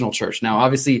the original church. Now,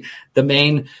 obviously, the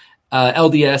main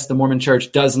LDS, the Mormon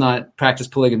church, does not practice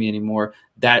polygamy anymore.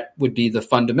 That would be the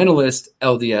fundamentalist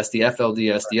LDS, the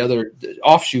FLDS, the other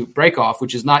offshoot breakoff,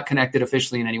 which is not connected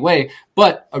officially in any way.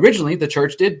 But originally, the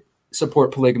church did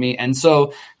support polygamy. And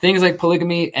so things like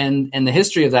polygamy and the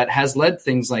history of that has led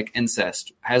things like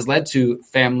incest, has led to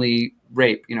family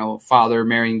rape, father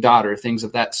marrying daughter, things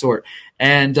of that sort.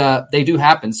 And they do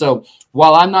happen. So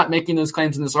while I'm not making those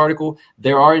claims in this article,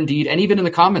 there are indeed, and even in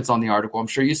the comments on the article, I'm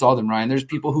sure you saw them, Ryan, there's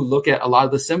people who look at a lot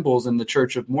of the symbols in the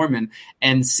Church of Mormon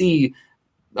and see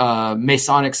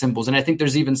Masonic symbols. And I think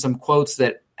there's even some quotes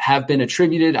that have been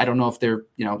attributed, I don't know if they're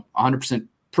 100%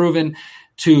 proven,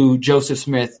 to Joseph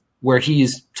Smith, where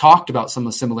he's talked about some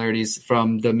of the similarities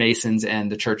from the Masons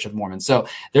and the Church of Mormon. So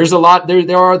there's a lot,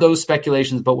 there are those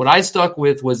speculations, but what I stuck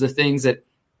with was the things that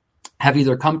have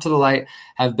either come to the light,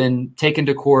 have been taken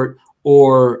to court,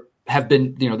 or have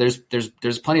been,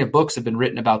 there's plenty of books have been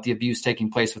written about the abuse taking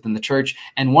place within the church.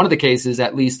 And one of the cases,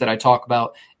 at least that I talk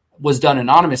about, was done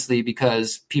anonymously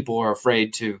because people are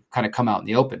afraid to kind of come out in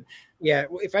the open. Yeah,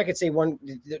 if I could say one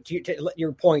to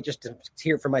your point, just to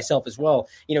hear it for myself as well.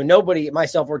 Nobody,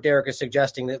 myself or Derrick, is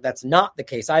suggesting that that's not the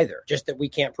case either. Just that we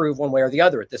can't prove one way or the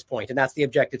other at this point, and that's the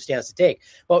objective stance to take.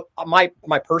 But my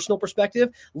personal perspective,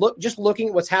 looking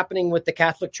at what's happening with the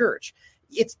Catholic Church,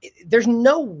 there's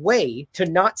no way to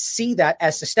not see that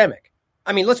as systemic.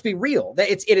 I mean, let's be real.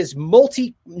 It is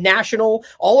multinational,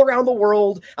 all around the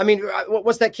world. I mean,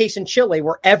 what's that case in Chile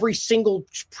where every single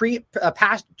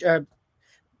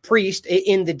priest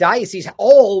in the diocese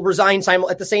all resigned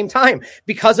at the same time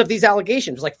because of these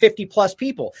allegations, like 50 plus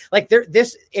people. Like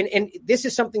this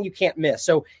is something you can't miss.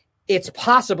 So it's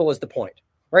possible is the point,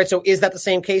 right? So is that the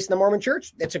same case in the Mormon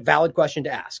church? That's a valid question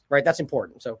to ask, right? That's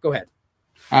important. So go ahead.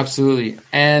 Absolutely.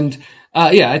 And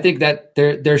I think that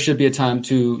there should be a time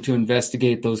to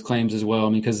investigate those claims as well. I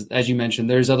mean, because as you mentioned,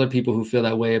 there's other people who feel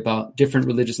that way about different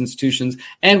religious institutions.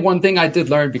 And one thing I did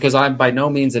learn, because I'm by no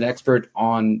means an expert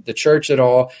on the church at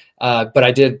all, but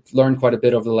I did learn quite a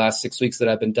bit over the last 6 weeks that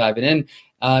I've been diving in,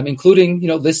 including,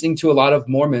 listening to a lot of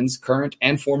Mormons, current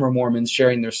and former Mormons,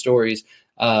 sharing their stories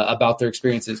about their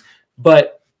experiences.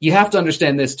 But you have to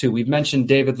understand this too. We've mentioned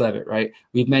David Levitt, right?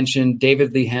 We've mentioned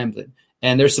David Lee Hamblin.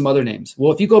 And there's some other names.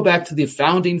 Well, if you go back to the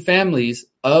founding families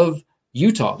of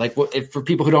Utah, for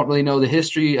people who don't really know the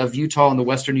history of Utah and the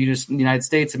Western United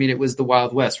States, I mean, it was the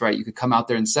Wild West, right? You could come out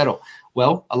there and settle.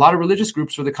 Well, a lot of religious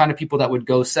groups were the kind of people that would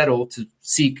go settle to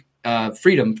seek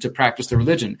freedom to practice their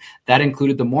religion. That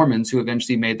included the Mormons, who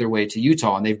eventually made their way to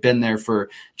Utah, and they've been there for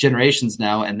generations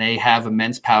now, and they have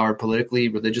immense power politically,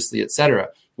 religiously, etc.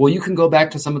 Well, you can go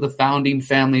back to some of the founding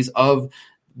families of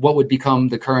what would become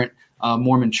the current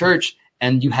Mormon church,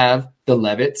 and you have the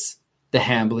Levitts, the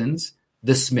Hamblins,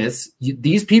 the Smiths.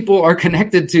 These people are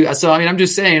connected to. So, I mean, I'm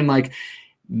just saying,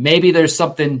 maybe there's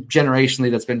something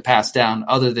generationally that's been passed down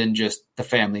other than just the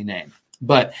family name.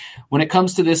 But when it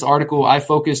comes to this article, I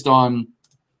focused on,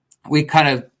 we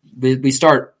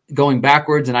start, going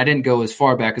backwards, and I didn't go as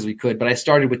far back as we could, but I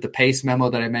started with the Pace memo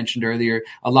that I mentioned earlier.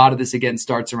 A lot of this, again,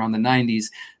 starts around the 90s.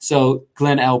 So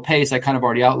Glenn L. Pace, I kind of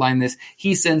already outlined this.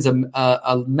 He sends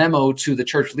a memo to the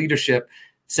church leadership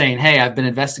saying, hey, I've been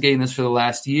investigating this for the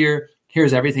last year.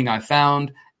 Here's everything I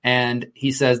found. And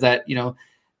he says that,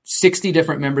 60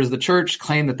 different members of the church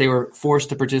claim that they were forced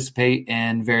to participate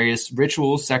in various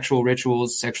rituals, sexual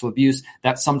abuse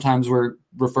that sometimes were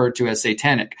referred to as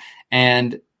satanic.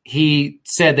 And he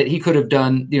said that he could have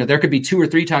done, there could be 2 or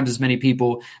 3 times as many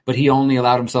people, but he only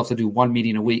allowed himself to do 1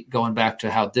 meeting a week, going back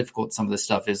to how difficult some of this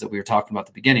stuff is that we were talking about at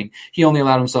the beginning. He only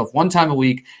allowed himself 1 time a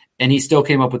week, and he still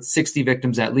came up with 60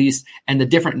 victims at least. And the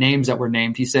different names that were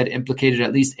named, he said, implicated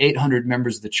at least 800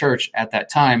 members of the church at that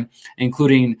time,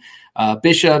 including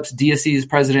bishops, dioceses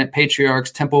president, patriarchs,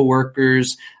 temple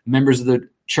workers, members of the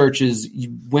church's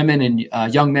women and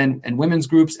young men and women's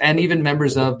groups, and even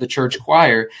members of the church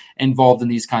choir involved in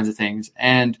these kinds of things.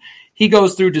 And he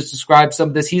goes through to describe some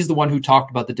of this. He's the one who talked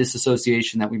about the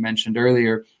disassociation that we mentioned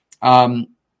earlier.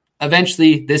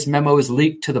 Eventually, this memo is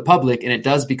leaked to the public, and it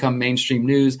does become mainstream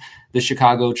news. The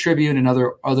Chicago Tribune and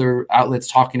other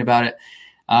outlets talking about it.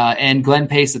 And Glenn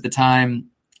Pace at the time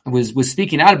was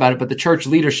speaking out about it, but the church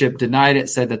leadership denied it,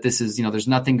 said that this is, there's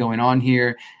nothing going on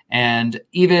here. And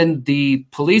even the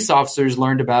police officers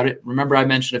learned about it. Remember, I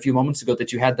mentioned a few moments ago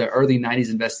that you had the early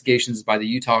 90s investigations by the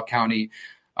Utah County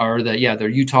the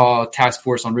Utah Task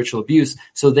Force on Ritual Abuse.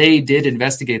 So they did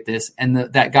investigate this. And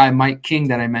that guy, Mike King,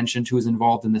 that I mentioned, who was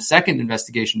involved in the second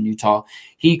investigation in Utah,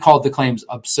 he called the claims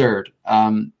absurd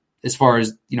as far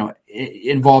as,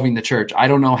 involving the church. I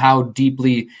don't know how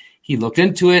deeply he looked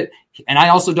into it. And I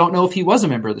also don't know if he was a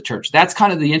member of the church. That's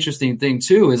kind of the interesting thing,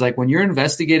 too, is like when you're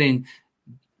investigating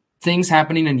things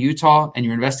happening in Utah and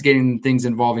you're investigating things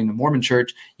involving the Mormon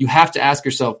church, you have to ask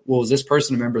yourself, well, is this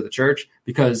person a member of the church?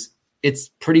 Because it's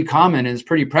pretty common and it's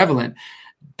pretty prevalent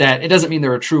that it doesn't mean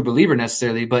they're a true believer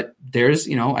necessarily, but there's,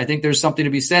 I think there's something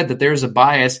to be said that there's a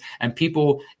bias, and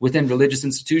people within religious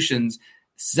institutions,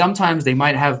 sometimes they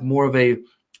might have more of a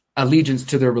allegiance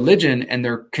to their religion and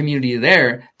their community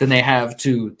there than they have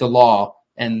to the law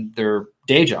and their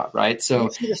day job, right? So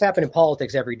you see this happen in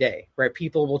politics every day, right?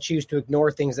 People will choose to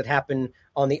ignore things that happen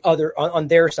on the other, on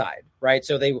their side, right?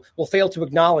 So they will fail to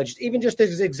acknowledge even just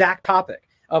this exact topic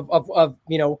of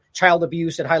child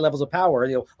abuse at high levels of power.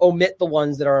 They'll omit the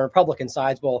ones that are on Republican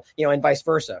sides, and vice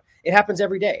versa. It happens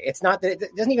every day. It's not that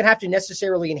it doesn't even have to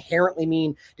necessarily inherently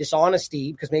mean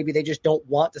dishonesty, because maybe they just don't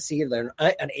want to see it. They're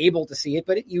unable to see it,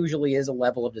 but it usually is a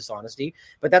level of dishonesty.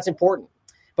 But that's important.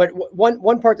 But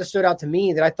one part that stood out to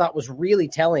me that I thought was really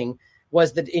telling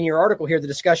was that in your article here, the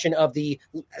discussion of the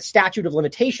statute of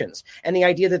limitations and the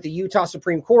idea that the Utah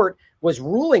Supreme Court was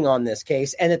ruling on this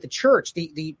case, and that the church,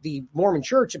 the Mormon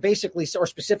church, basically, or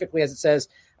specifically, as it says,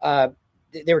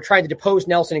 they were trying to depose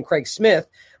Nelson and Craig Smith,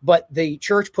 but the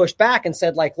church pushed back and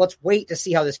said, let's wait to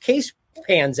see how this case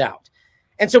pans out.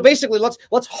 And so basically,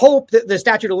 let's hope that the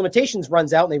statute of limitations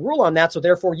runs out and they rule on that. So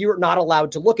therefore, you're not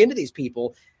allowed to look into these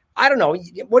people. I don't know.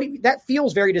 That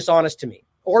feels very dishonest to me.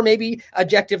 Or maybe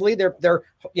objectively, they're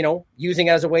using it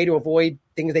as a way to avoid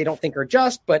things they don't think are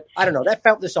just. But I don't know. That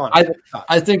felt dishonest.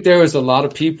 I think there was a lot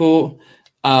of people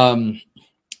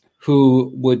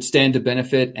who would stand to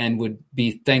benefit and would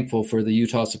be thankful for the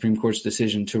Utah Supreme Court's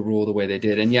decision to rule the way they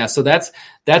did. And yeah, so that's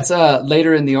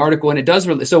later in the article, and it does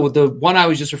really. So the one I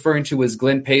was just referring to was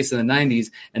Glenn Pace in the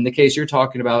 90s, and the case you're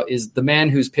talking about is the man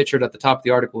who's pictured at the top of the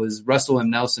article is Russell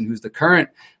M. Nelson, who's the current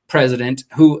president,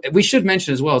 who we should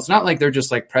mention as well. It's not like they're just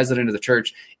like president of the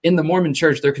church. In the Mormon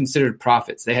church, they're considered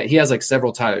prophets. He has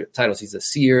several titles. He's a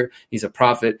seer. He's a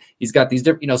prophet. He's got these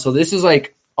different, so this is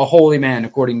like a holy man,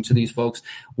 according to these folks,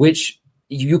 which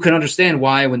you can understand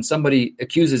why when somebody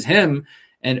accuses him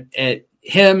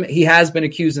he has been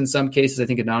accused in some cases, I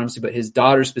think anonymously, but his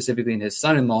daughter specifically and his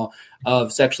son-in-law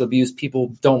of sexual abuse, people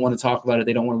don't want to talk about it.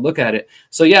 They don't want to look at it.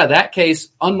 So yeah, that case,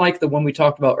 unlike the one we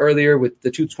talked about earlier with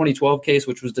the 2012 case,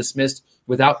 which was dismissed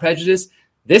without prejudice,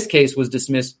 this case was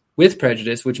dismissed with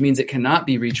prejudice, which means it cannot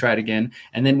be retried again.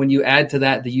 And then when you add to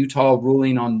that the Utah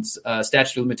ruling on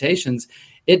statute of limitations,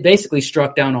 it basically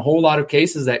struck down a whole lot of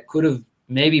cases that could have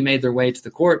maybe made their way to the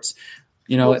courts,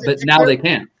 but now they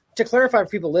can't. To clarify for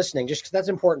people listening, just because that's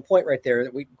an important point right there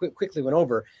that we quickly went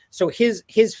over. So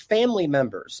his family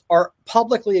members are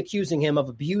publicly accusing him of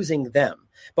abusing them,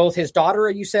 both his daughter,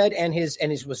 you said, and his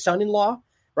son-in-law,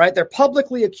 right? They're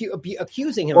publicly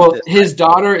accusing him of this. Well, his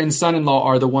daughter and son-in-law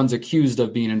are the ones accused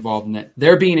of being involved in it.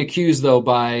 They're being accused, though,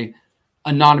 by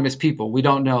anonymous people. We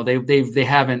don't know. They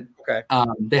haven't Okay.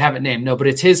 They haven't named, no, but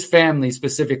it's his family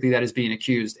specifically that is being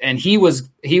accused. And he was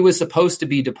supposed to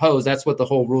be deposed. That's what the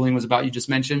whole ruling was about. You just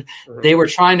mentioned they were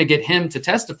trying to get him to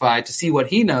testify to see what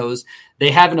he knows.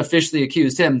 They haven't officially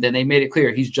accused him. Then they made it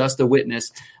clear he's just a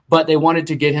witness, but they wanted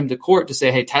to get him to court to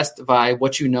say, hey, testify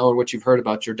what you know or what you've heard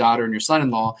about your daughter and your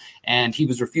son-in-law. And he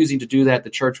was refusing to do that. The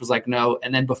church was like, no.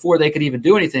 And then before they could even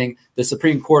do anything, the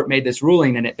Supreme Court made this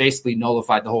ruling, and it basically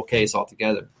nullified the whole case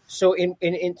altogether. So in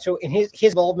his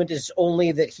involvement is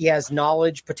only that he has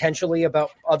knowledge potentially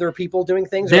about other people doing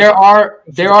things? There are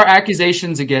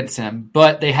accusations against him,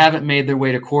 but they haven't made their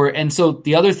way to court. And so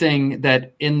the other thing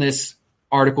that in this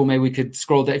article, maybe we could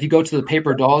scroll down. If you go to the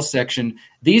paper dolls section,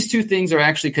 these two things are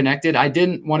actually connected. I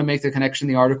didn't want to make the connection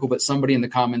in the article, but somebody in the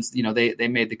comments, they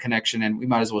made the connection, and we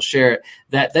might as well share it.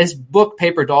 That this book,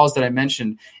 Paper Dolls, that I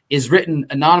mentioned, is written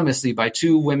anonymously by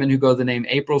two women who go the name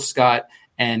April Scott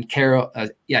and Carol.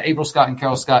 April Scott and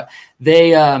Carol Scott.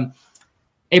 They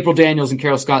April Daniels and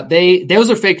Carol Scott.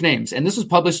 Those are fake names, and this was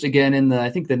published again in the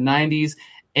 90s.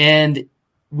 And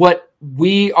what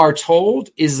we are told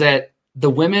is that the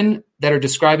women that are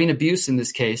describing abuse in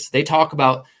this case, they talk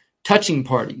about touching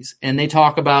parties, and they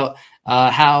talk about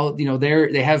how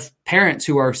they have parents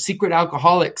who are secret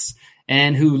alcoholics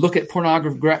and who look at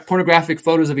pornographic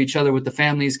photos of each other with the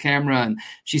family's camera. And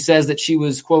she says that she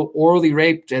was, quote, orally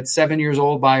raped at 7 years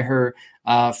old by her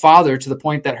father to the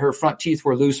point that her front teeth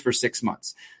were loose for 6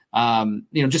 months.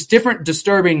 Just different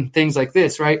disturbing things like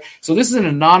this, right? So this is an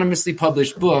anonymously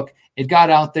published book. It got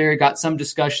out there, it got some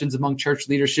discussions among church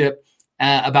leadership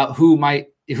about who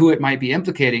it might be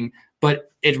implicating,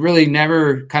 but it really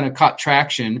never kind of caught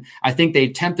traction. I think they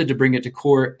attempted to bring it to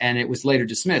court, and it was later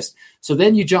dismissed. So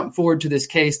then you jump forward to this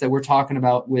case that we're talking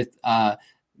about with the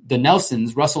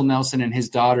Nelsons, Russell Nelson and his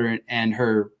daughter and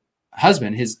her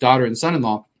husband, his daughter and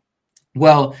son-in-law.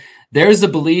 Well, there's a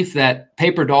belief that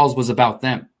Paper Dolls was about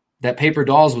them, that Paper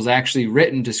Dolls was actually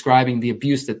written describing the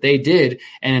abuse that they did,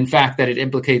 and in fact that it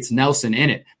implicates Nelson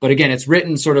in it. But again, it's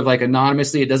written sort of like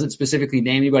anonymously. It doesn't specifically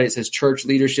name anybody. It says church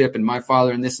leadership and my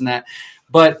father and this and that.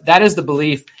 But that is the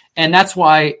belief. And that's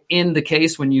why in the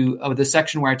case, the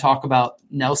section where I talk about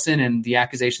Nelson and the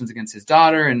accusations against his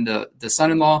daughter and the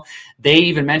son-in-law, they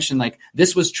even mention like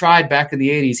this was tried back in the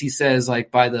 80s. He says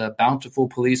like by the Bountiful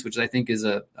Police, which I think is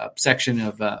a section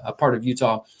of a part of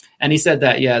Utah. And he said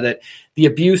that the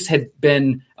abuse had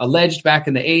been alleged back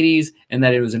in the 80s and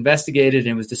that it was investigated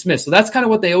and was dismissed. So that's kind of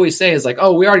what they always say is like,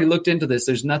 oh, we already looked into this.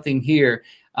 There's nothing here.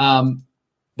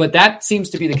 But that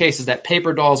seems to be the case, is that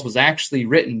Paper Dolls was actually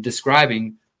written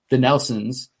describing the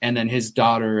Nelsons and then his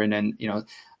daughter and then,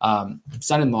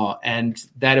 son-in-law. And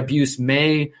that abuse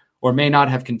may or may not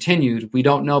have continued. We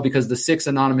don't know, because the 6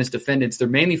 anonymous defendants, they're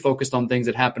mainly focused on things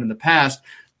that happened in the past.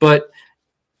 But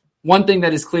one thing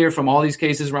that is clear from all these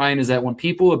cases, Ryan, is that when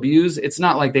people abuse, it's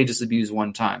not like they just abuse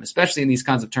one time, especially in these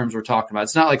kinds of terms we're talking about.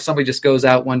 It's not like somebody just goes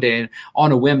out one day and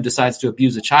on a whim decides to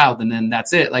abuse a child and then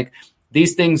that's it. Like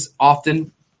these things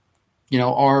often,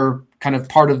 are kind of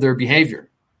part of their behavior.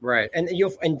 Right.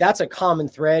 And that's a common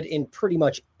thread in pretty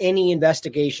much any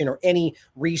investigation or any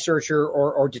researcher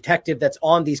or detective that's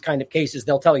on these kind of cases.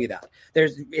 They'll tell you that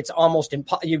it's almost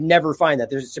you never find that.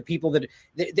 There's people that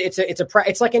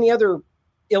it's like any other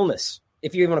illness,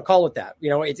 if you even want to call it that.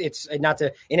 It's not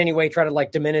to in any way try to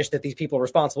like diminish that these people are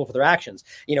responsible for their actions.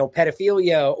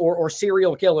 Pedophilia or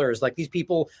serial killers, like these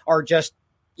people are just,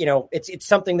 it's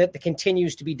something that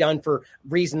continues to be done for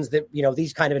reasons that,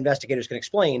 these kind of investigators can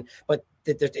explain, but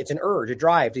it's an urge, a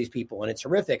drive, these people, and it's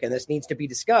horrific. And this needs to be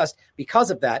discussed because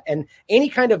of that. And any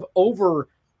kind of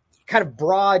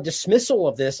broad dismissal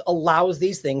of this allows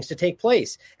these things to take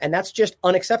place. And that's just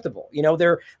unacceptable.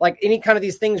 They're like any kind of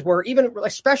these things where even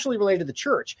especially related to the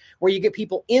church, where you get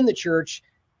people in the church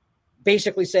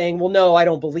basically saying, well, no, I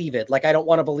don't believe it. Like, I don't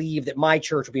want to believe that my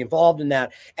church will be involved in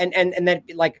that. And then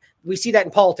like we see that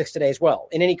in politics today as well,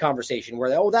 in any conversation where,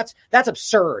 that's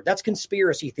absurd. That's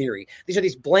conspiracy theory. These are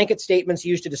these blanket statements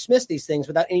used to dismiss these things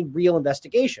without any real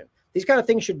investigation. These kind of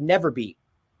things should never be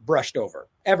brushed over,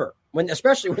 ever.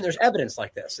 Especially when there's evidence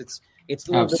like this. It's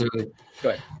absolutely. Go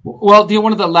ahead. Well,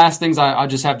 one of the last things I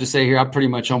just have to say here, I'm pretty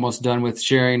much almost done with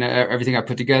sharing everything I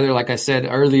put together. Like I said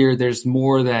earlier, there's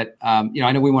more that, I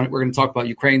know we're going to talk about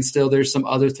Ukraine still. There's some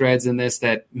other threads in this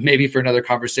that maybe for another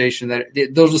conversation that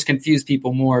they'll just confuse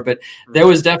people more. But there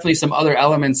was definitely some other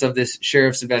elements of this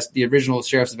the original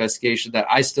sheriff's investigation that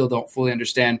I still don't fully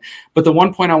understand. But the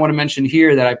one point I want to mention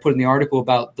here that I put in the article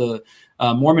about the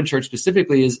Mormon church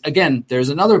specifically is, again, there's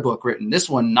another book written, this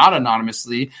one not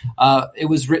anonymously. It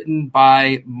was written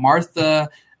by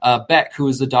Martha Beck, who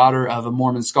is the daughter of a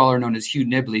Mormon scholar known as Hugh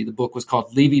Nibley. The book was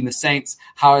called Leaving the Saints,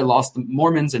 How I Lost the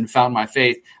Mormons and Found My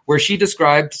Faith, where she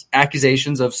describes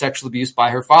accusations of sexual abuse by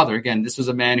her father. Again, this was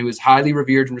a man who was highly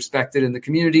revered and respected in the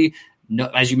community. No,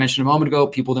 as you mentioned a moment ago,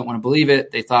 people didn't want to believe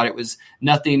it. They thought it was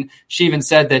nothing. She even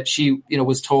said that she,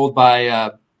 was told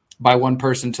by one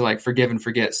person to forgive and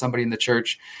forget, somebody in the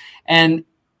church. And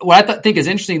what I think is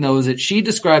interesting, though, is that she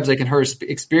describes, in her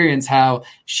experience, how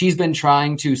she's been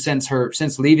trying to,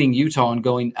 since leaving Utah and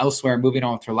going elsewhere and moving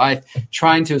on with her life,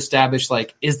 trying to establish,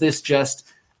 is this just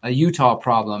a Utah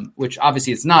problem, which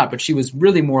obviously it's not, but she was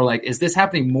really more is this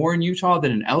happening more in Utah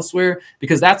than in elsewhere?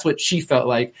 Because that's what she felt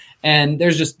like. And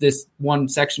there's just this one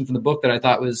section from the book that I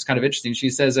thought was kind of interesting. She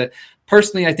says that,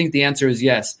 personally, I think the answer is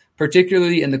yes,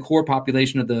 particularly in the core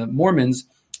population of the Mormons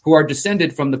who are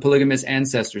descended from the polygamous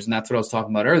ancestors. And that's what I was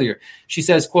talking about earlier. She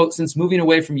says, quote, since moving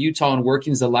away from Utah and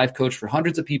working as a life coach for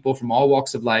hundreds of people from all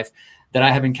walks of life that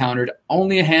I have encountered,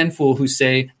 only a handful who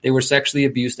say they were sexually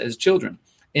abused as children.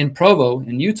 In Provo,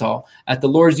 in Utah, at the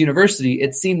Lord's University,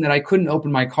 it seemed that I couldn't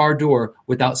open my car door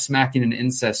without smacking an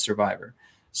incest survivor.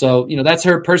 So, that's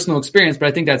her personal experience, but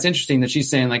I think that's interesting that she's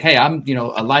saying hey, I'm,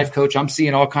 a life coach. I'm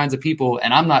seeing all kinds of people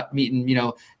and I'm not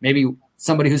meeting, maybe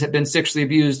somebody who's been sexually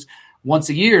abused once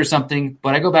a year or something,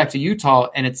 but I go back to Utah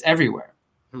and it's everywhere.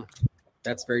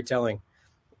 That's very telling.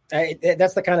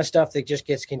 That's the kind of stuff that just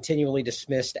gets continually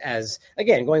dismissed as,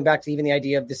 again, going back to even the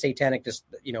idea of the satanic,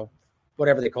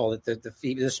 whatever they call it, the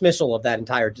dismissal of that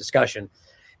entire discussion.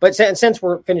 But since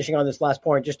we're finishing on this last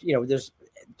point, just, there's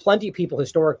plenty of people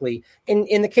historically,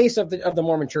 in the case of the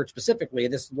Mormon Church specifically,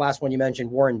 this last one you mentioned,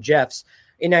 Warren Jeffs,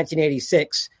 in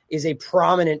 1986, is a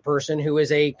prominent person who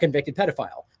is a convicted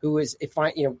pedophile, who is,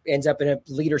 ends up in a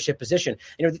leadership position.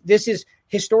 This is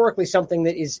historically something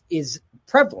that is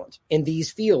prevalent in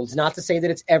these fields. Not to say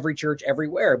that it's every church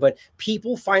everywhere, but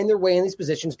people find their way in these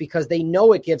positions because they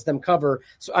know it gives them cover.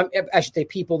 So I should say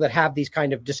people that have these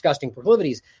kind of disgusting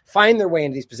proclivities find their way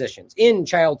into these positions in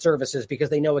child services because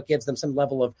they know it gives them some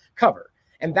level of cover.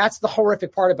 And that's the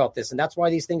horrific part about this. And that's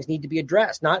why these things need to be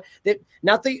addressed. Not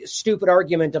the stupid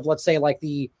argument of, let's say,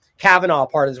 the Kavanaugh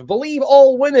part is believe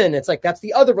all women. It's that's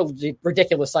the other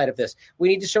ridiculous side of this. We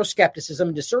need to show skepticism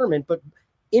and discernment, but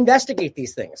investigate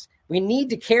these things. We need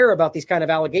to care about these kind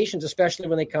of allegations, especially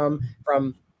when they come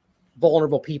from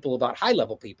vulnerable people about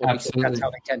high-level people. Absolutely. That's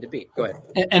how they tend to be. Go ahead.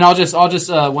 And I'll just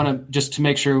want to, just to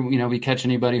make sure, we catch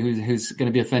anybody who's going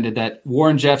to be offended, that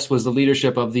Warren Jeffs was the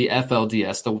leadership of the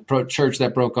FLDS, the church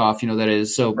that broke off, that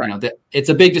is. So, right. It's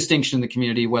a big distinction in the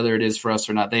community, whether it is for us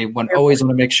or not. They always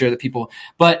want to make sure that people,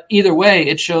 but either way,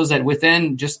 it shows that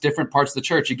within just different parts of the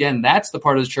church, again, that's the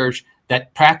part of the church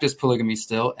that practiced polygamy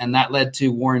still. And that led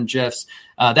to Warren Jeffs.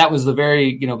 That was the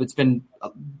very, it's been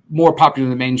more popular in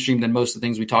the mainstream than most of the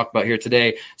things we talk about here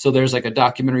today. So there's a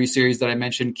documentary series that I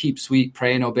mentioned, Keep Sweet,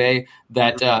 Pray and Obey,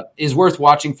 that is worth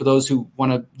watching for those who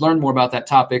want to learn more about that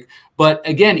topic. But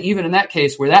again, even in that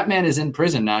case where that man is in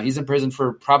prison now, he's in prison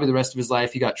for probably the rest of his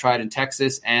life. He got tried in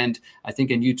Texas and I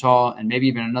think in Utah and maybe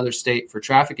even another state for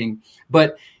trafficking.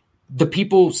 But the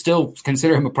people still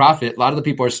consider him a prophet. A lot of the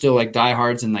people are still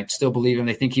diehards and still believe him.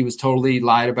 They think he was totally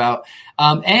lied about.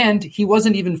 And he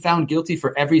wasn't even found guilty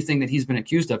for everything that he's been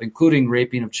accused of, including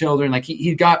raping of children.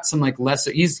 He got some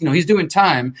lesser, he's doing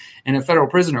time in a federal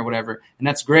prison or whatever. And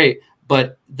that's great.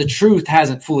 But the truth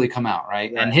hasn't fully come out.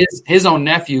 Right. And his own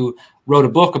nephew wrote a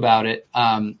book about it.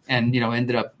 And,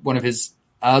 ended up one of his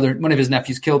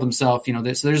nephews killed himself. So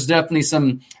there's definitely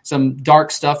some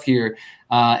dark stuff here.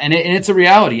 And it's a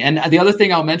reality. And the other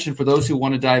thing I'll mention for those who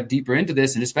want to dive deeper into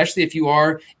this, and especially if you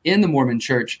are in the Mormon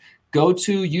church, go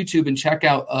to YouTube and check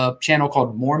out a channel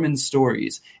called Mormon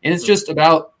Stories. And it's just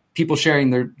about people sharing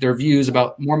their views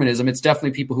about Mormonism. It's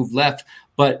definitely people who've left.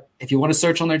 But if you want to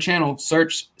search on their channel,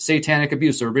 search satanic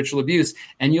abuse or ritual abuse,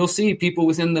 and you'll see people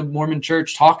within the Mormon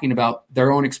church talking about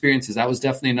their own experiences. That was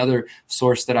definitely another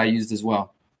source that I used as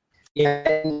well.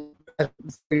 Yeah. The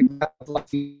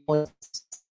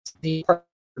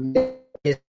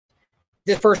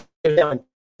first before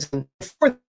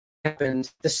that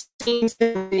happened, the same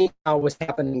thing was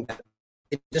happening.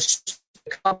 It just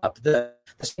come up the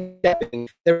stepping,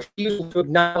 the refusal to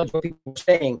acknowledge what people were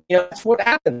saying. That's what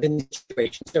happened in these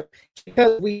situations. So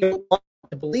because we don't want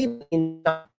to believe in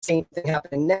the same thing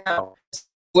happening now,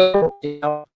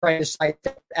 trying to cite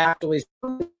that actually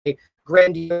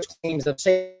grandiose claims of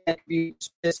saying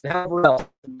this and however else,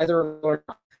 whether or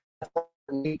not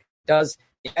does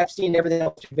Epstein and everything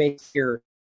else you made here,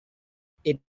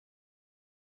 it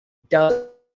does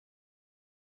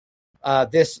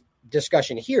this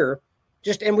discussion here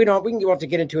and we can go have to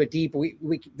get into it deep.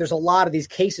 There's a lot of these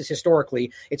cases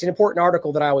historically. It's an important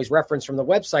article that I always reference from the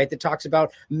website that talks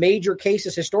about major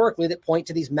cases historically that point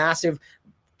to these massive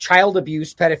child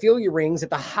abuse, pedophilia rings at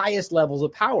the highest levels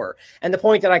of power. And the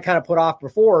point that I kind of put off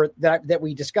before that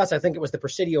we discussed, I think it was the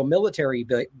Presidio military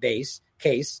base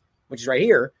case, which is right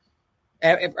here.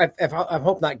 I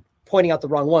hope not pointing out the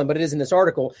wrong one, but it is in this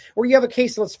article, where you have a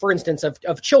case, for instance,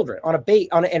 of children on a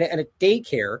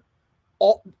daycare,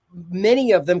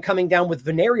 many of them coming down with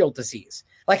venereal disease.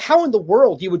 Like, how in the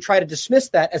world you would try to dismiss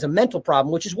that as a mental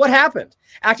problem, which is what happened,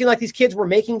 acting like these kids were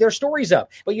making their stories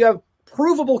up. But you have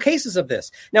provable cases of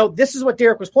this. Now, this is what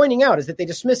Derrick was pointing out, is that they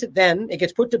dismiss it then, it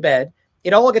gets put to bed,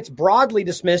 it all gets broadly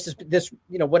dismissed as this,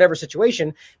 whatever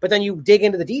situation, but then you dig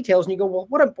into the details and you go, well,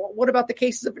 what about the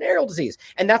cases of venereal disease?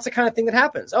 And that's the kind of thing that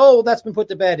happens. Oh, that's been put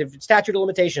to bed, if statute of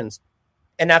limitations.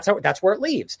 And that's where it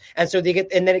leaves. And so then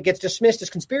it gets dismissed as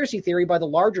conspiracy theory by the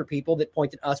larger people that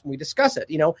point at us when we discuss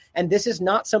it, and this is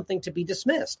not something to be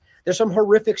dismissed. There's some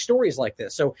horrific stories like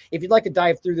this. So if you'd like to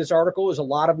dive through this article, there's a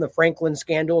lot of them. The Franklin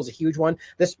scandal is a huge one.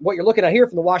 What you're looking at here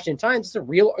from the Washington Times, it's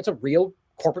a real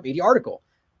corporate media article.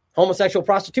 Homosexual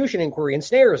prostitution inquiry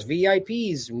ensnares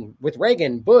VIPs with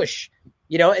Reagan, Bush,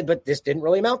 but this didn't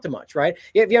really amount to much, right?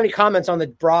 If you have any comments on the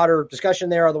broader discussion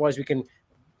there, otherwise we can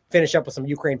finish up with some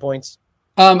Ukraine points.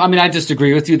 I just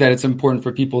agree with you that it's important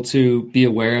for people to be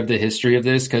aware of the history of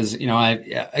this because, you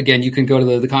can go to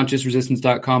the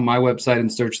theconsciousresistance.com, my website,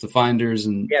 and search the finders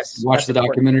and watch the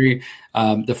documentary.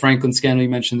 The Franklin scandal you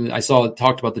mentioned, I saw it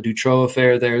talked about the Dutroux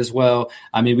affair there as well.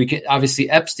 We can obviously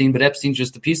Epstein, but Epstein's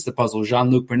just a piece of the puzzle.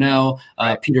 Jean-Luc Brunel,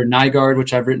 Peter Nygaard,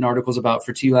 which I've written articles about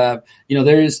for TLAB.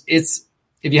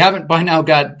 If you haven't by now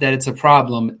got that it's a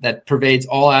problem that pervades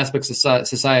all aspects of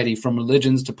society, from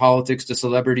religions to politics to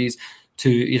celebrities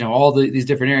to, all these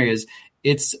different areas,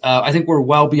 it's I think we're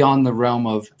well beyond the realm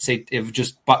of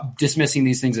just dismissing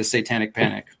these things as satanic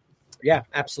panic. Yeah,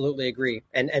 absolutely agree.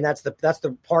 And that's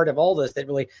the part of all this that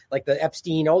really, like the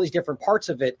Epstein, all these different parts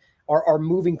of it are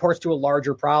moving parts to a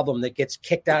larger problem that gets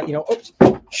kicked out,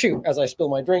 as I spill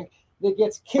my drink, that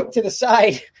gets kicked to the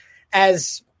side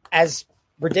as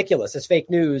ridiculous, as fake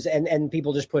news, and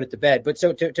people just put it to bed. But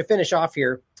so to finish off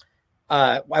here,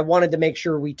 I wanted to make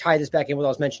sure we tie this back in what I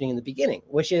was mentioning in the beginning,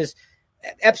 which is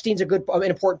Epstein's an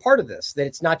important part of this, that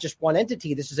it's not just one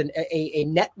entity. This is a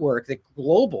network, the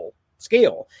global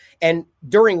scale. And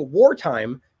during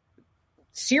wartime,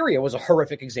 Syria was a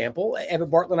horrific example. Evan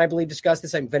Bartlett, I believe, discussed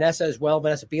this, and Vanessa as well,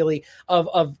 Vanessa Beeley,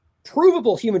 of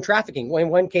provable human trafficking. In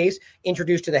one case,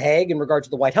 introduced to The Hague in regard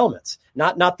to the White Helmets,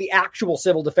 not the actual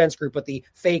civil defense group, but the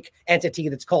fake entity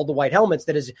that's called the White Helmets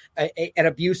that is an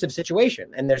abusive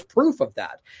situation. And there's proof of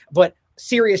that. But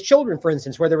Syria's children, for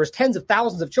instance, where there was tens of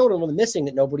thousands of children were missing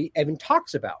that nobody even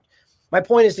talks about. My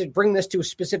point is to bring this to a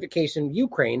specific case in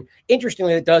Ukraine.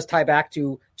 Interestingly, it does tie back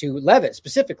to Levitt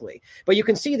specifically. But you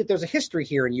can see that there's a history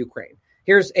here in Ukraine.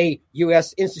 Here's a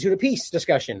U.S. Institute of Peace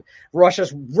discussion.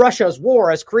 Russia's war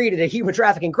has created a human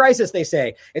trafficking crisis, they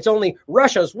say. It's only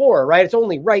Russia's war, right? It's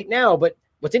only right now. But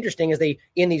what's interesting is they,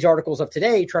 in these articles of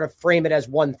today, try to frame it as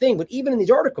one thing. But even in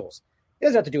these articles, it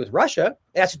doesn't have to do with Russia.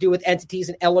 It has to do with entities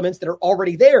and elements that are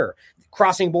already there,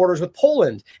 crossing borders with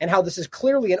Poland, and how this is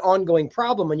clearly an ongoing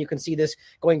problem. And you can see this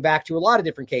going back to a lot of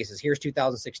different cases. Here's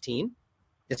 2016.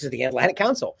 This is the Atlantic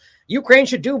Council. Ukraine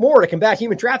should do more to combat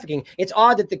human trafficking. It's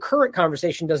odd that the current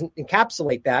conversation doesn't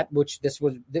encapsulate that, which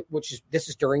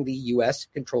is during the U.S.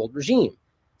 controlled regime.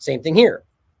 Same thing here.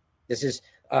 This is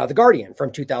The Guardian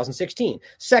from 2016.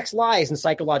 Sex lies and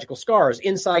psychological scars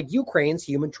inside Ukraine's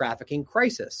human trafficking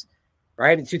crisis.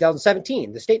 Right, in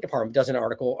 2017, the State Department does an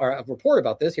article or a report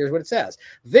about this. Here's what it says.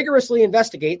 Vigorously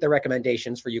investigate the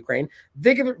recommendations for Ukraine.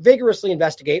 Vigorously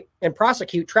investigate and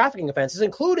prosecute trafficking offenses,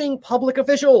 including public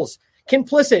officials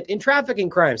complicit in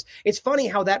trafficking crimes. It's funny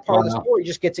how that part of the story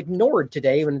just gets ignored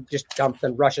today and just dumped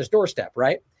on Russia's doorstep,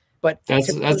 right? But that's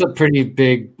a pretty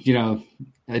big,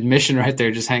 admission right there,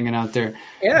 just hanging out there.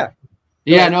 Yeah.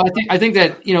 Yeah, no, I think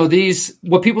that,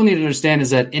 what people need to understand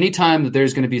is that anytime that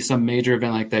there's going to be some major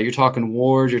event like that, you're talking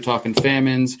wars, you're talking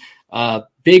famines,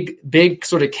 big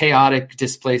sort of chaotic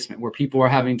displacement where people are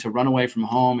having to run away from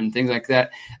home and things like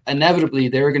that. Inevitably,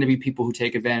 there are going to be people who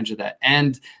take advantage of that.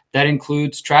 And that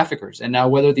includes traffickers. And now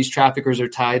whether these traffickers are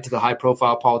tied to the high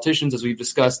profile politicians, as we've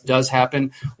discussed, does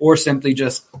happen, or simply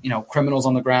just, criminals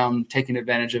on the ground taking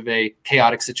advantage of a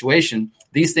chaotic situation.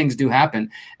 These things do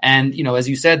happen. And, as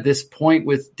you said, this point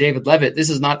with David Levitt, this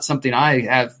is not something I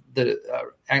have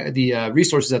the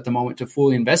resources at the moment to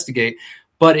fully investigate,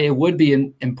 but it would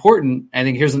be important. I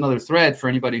think here's another thread for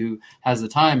anybody who has the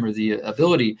time or the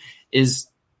ability is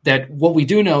that what we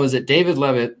do know is that David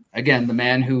Levitt, again, the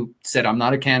man who said, I'm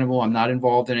not a cannibal, I'm not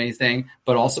involved in anything,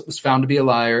 but also was found to be a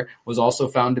liar, was also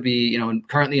found to be,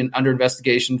 currently under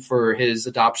investigation for his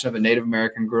adoption of a Native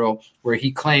American girl, where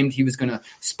he claimed he was going to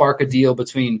spark a deal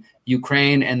between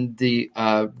Ukraine and the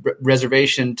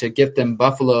reservation to gift them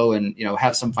buffalo and,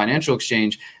 have some financial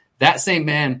exchange. That same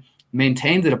man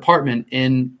maintained an apartment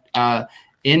in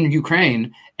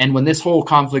Ukraine. And when this whole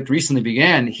conflict recently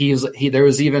began, there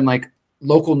was even like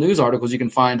local news articles you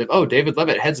can find of, David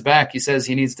Levitt heads back. He says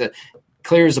he needs to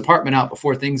clear his apartment out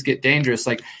before things get dangerous.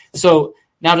 So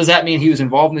now does that mean he was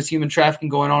involved in this human trafficking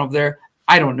going on over there?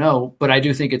 I don't know, but I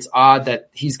do think it's odd that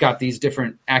he's got these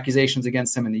different accusations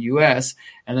against him in the U.S.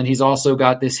 And then he's also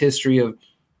got this history of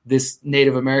this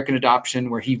Native American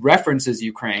adoption where he references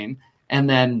Ukraine and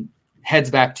then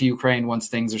heads back to Ukraine once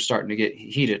things are starting to get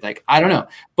heated. I don't know.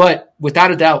 But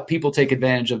without a doubt, people take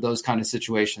advantage of those kind of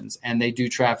situations and they do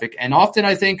traffic. And often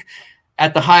I think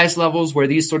at the highest levels where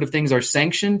these sort of things are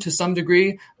sanctioned to some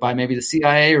degree by maybe the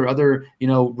CIA or other,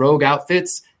 rogue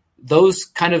outfits, those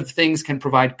kind of things can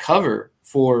provide cover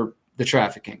for the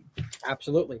trafficking.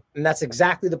 Absolutely. And that's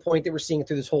exactly the point that we're seeing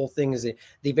through this whole thing is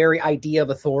the very idea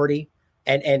of authority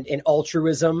and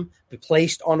altruism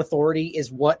placed on authority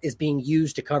is what is being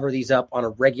used to cover these up on a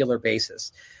regular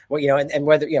basis. Well, and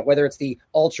whether it's the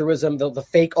altruism, the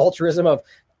fake altruism of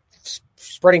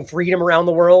spreading freedom around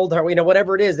the world, or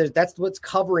whatever it is, that's what's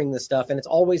covering this stuff, and it's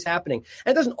always happening.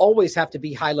 And it doesn't always have to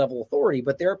be high level authority,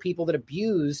 but there are people that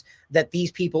abuse that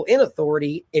these people in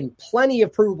authority, in plenty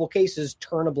of provable cases,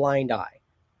 turn a blind eye.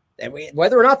 And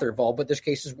whether or not they're involved, but there's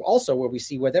cases also where we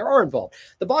see where they are involved.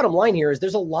 The bottom line here is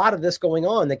there's a lot of this going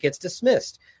on that gets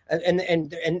dismissed.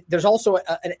 And there's also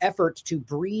an effort to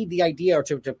breed the idea or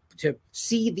to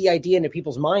seed the idea into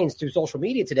people's minds through social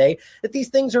media today that these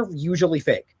things are usually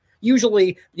fake.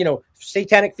 Usually,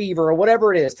 satanic fever or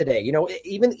whatever it is today.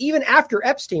 Even after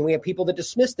Epstein, we have people that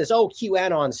dismiss this,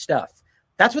 QAnon stuff.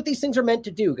 That's what these things are meant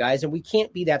to do, guys, and we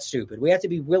can't be that stupid. We have to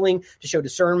be willing to show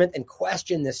discernment and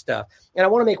question this stuff. And I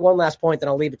want to make one last point, then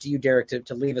I'll leave it to you, Derrick,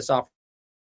 to leave us off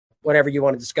whatever you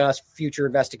want to discuss, future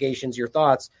investigations, your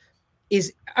thoughts.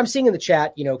 Is I'm seeing in the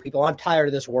chat, people, I'm tired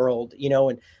of this world,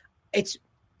 and it's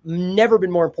never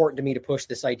been more important to me to push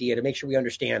this idea to make sure we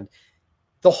understand.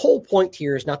 The whole point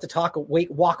here is not to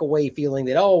walk away feeling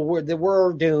that,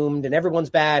 we're doomed and everyone's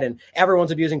bad and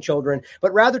everyone's abusing children,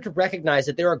 but rather to recognize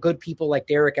that there are good people like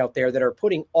Derrick out there that are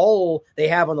putting all they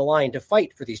have on the line to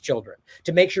fight for these children,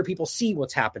 to make sure people see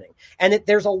what's happening. And that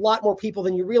there's a lot more people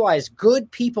than you realize, good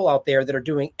people out there that are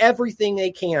doing everything they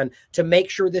can to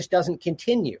make sure this doesn't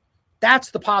continue.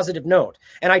 That's the positive note.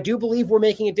 And I do believe we're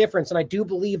making a difference. And I do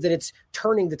believe that it's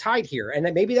turning the tide here.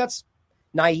 And maybe that's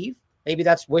naive. Maybe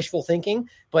that's wishful thinking,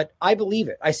 but I believe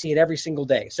it. I see it every single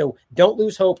day. So don't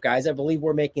lose hope, guys. I believe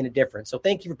we're making a difference. So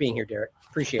thank you for being here, Derrick.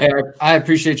 Appreciate it. I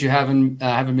appreciate you having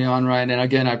me on, Ryan. And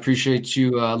again, I appreciate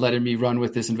you letting me run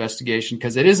with this investigation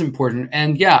because it is important.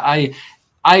 And yeah,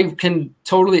 I can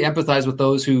totally empathize with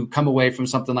those who come away from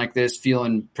something like this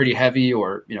feeling pretty heavy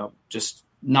or, just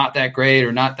not that great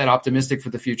or not that optimistic for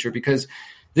the future, because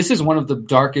this is one of the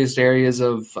darkest areas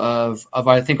of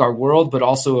I think our world, but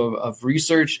also of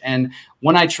research. And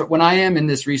when I am in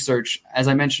this research, as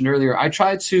I mentioned earlier, I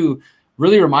try to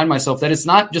really remind myself that it's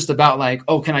not just about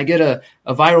can I get a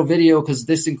viral video because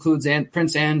this includes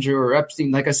Prince Andrew or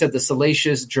Epstein. Like I said, the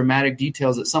salacious, dramatic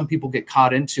details that some people get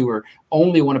caught into or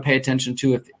only want to pay attention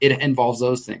to if it involves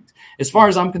those things. As far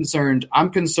as I'm concerned.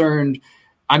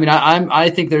 I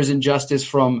think there's injustice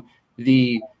from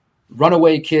the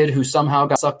runaway kid who somehow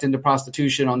got sucked into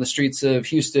prostitution on the streets of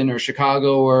Houston or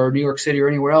Chicago or New York City or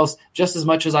anywhere else, just as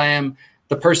much as I am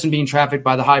the person being trafficked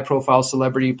by the high profile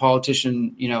celebrity,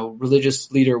 politician, religious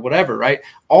leader, whatever, right?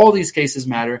 All these cases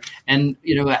matter. And,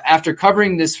 after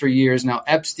covering this for years now,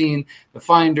 Epstein, the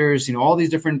Finders, all these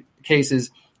different cases,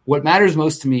 what matters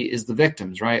most to me is the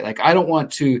victims, right? I don't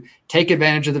want to take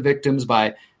advantage of the victims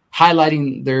by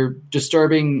highlighting their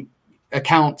disturbing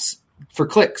accounts for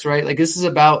clicks, right? This is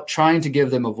about trying to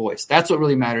give them a voice. That's what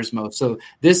really matters most. So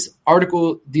this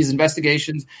article, these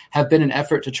investigations have been an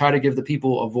effort to try to give the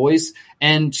people a voice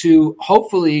and to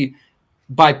hopefully,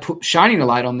 by shining a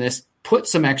light on this, put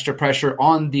some extra pressure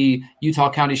on the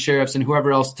Utah County sheriffs and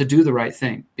whoever else to do the right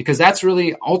thing. Because that's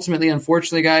really ultimately,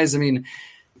 unfortunately, guys,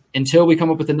 until we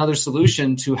come up with another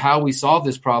solution to how we solve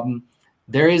this problem,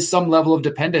 there is some level of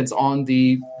dependence on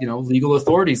the, legal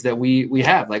authorities that we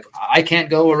have. I can't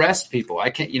go arrest people. I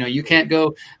can't, you can't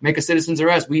go make a citizen's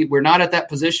arrest. We're not at that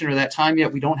position or that time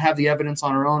yet. We don't have the evidence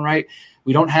on our own, right?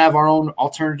 We don't have our own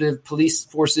alternative police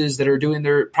forces that are doing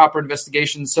their proper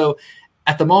investigations. So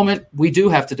at the moment, we do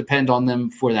have to depend on them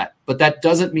for that. But that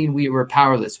doesn't mean we were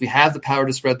powerless. We have the power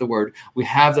to spread the word. We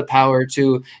have the power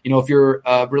to, if you're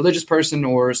a religious person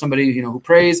or somebody, who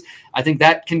prays, I think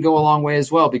that can go a long way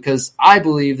as well, because I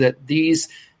believe that these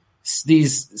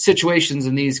situations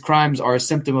and these crimes are a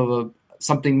symptom of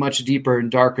something much deeper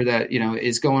and darker that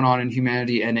is going on in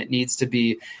humanity, and it needs to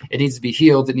be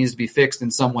healed. It needs to be fixed in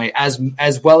some way, as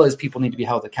well as people need to be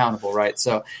held accountable, right?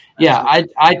 So yeah,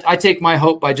 I take my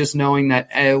hope by just knowing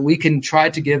that we can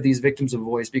try to give these victims a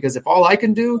voice, because if all I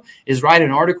can do is write an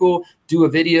article, do a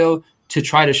video to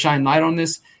try to shine light on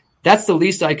this, that's the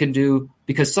least I can do,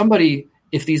 because somebody,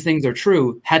 if these things are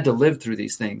true, had to live through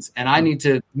these things, and I need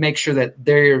to make sure that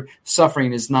their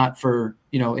suffering is not for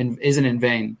isn't in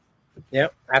vain. Yeah,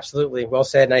 absolutely. Well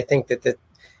said. And I think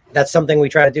that's something we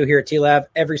try to do here at TLAV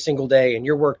every single day. And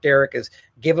your work, Derrick, is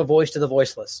give a voice to the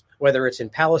voiceless, whether it's in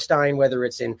Palestine, whether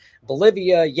it's in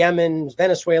Bolivia, Yemen,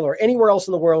 Venezuela, or anywhere else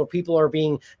in the world where people are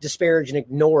being disparaged and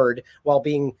ignored while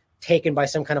being taken by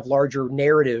some kind of larger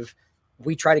narrative.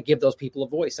 We try to give those people a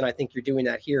voice. And I think you're doing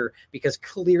that here, because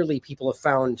clearly people have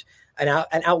found an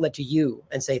outlet to you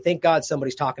and say, thank God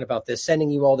somebody's talking about this,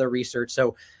 sending you all their research.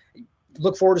 So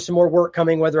look forward to some more work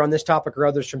coming, whether on this topic or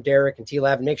others, from Derrick and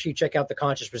TLAV. And make sure you check out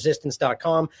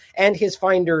theconsciousresistance.com and his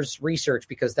Finders research,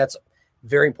 because that's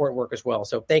very important work as well.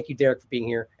 So thank you, Derrick, for being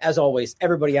here. As always,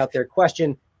 everybody out there,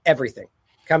 question everything.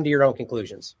 Come to your own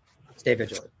conclusions. Stay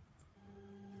vigilant.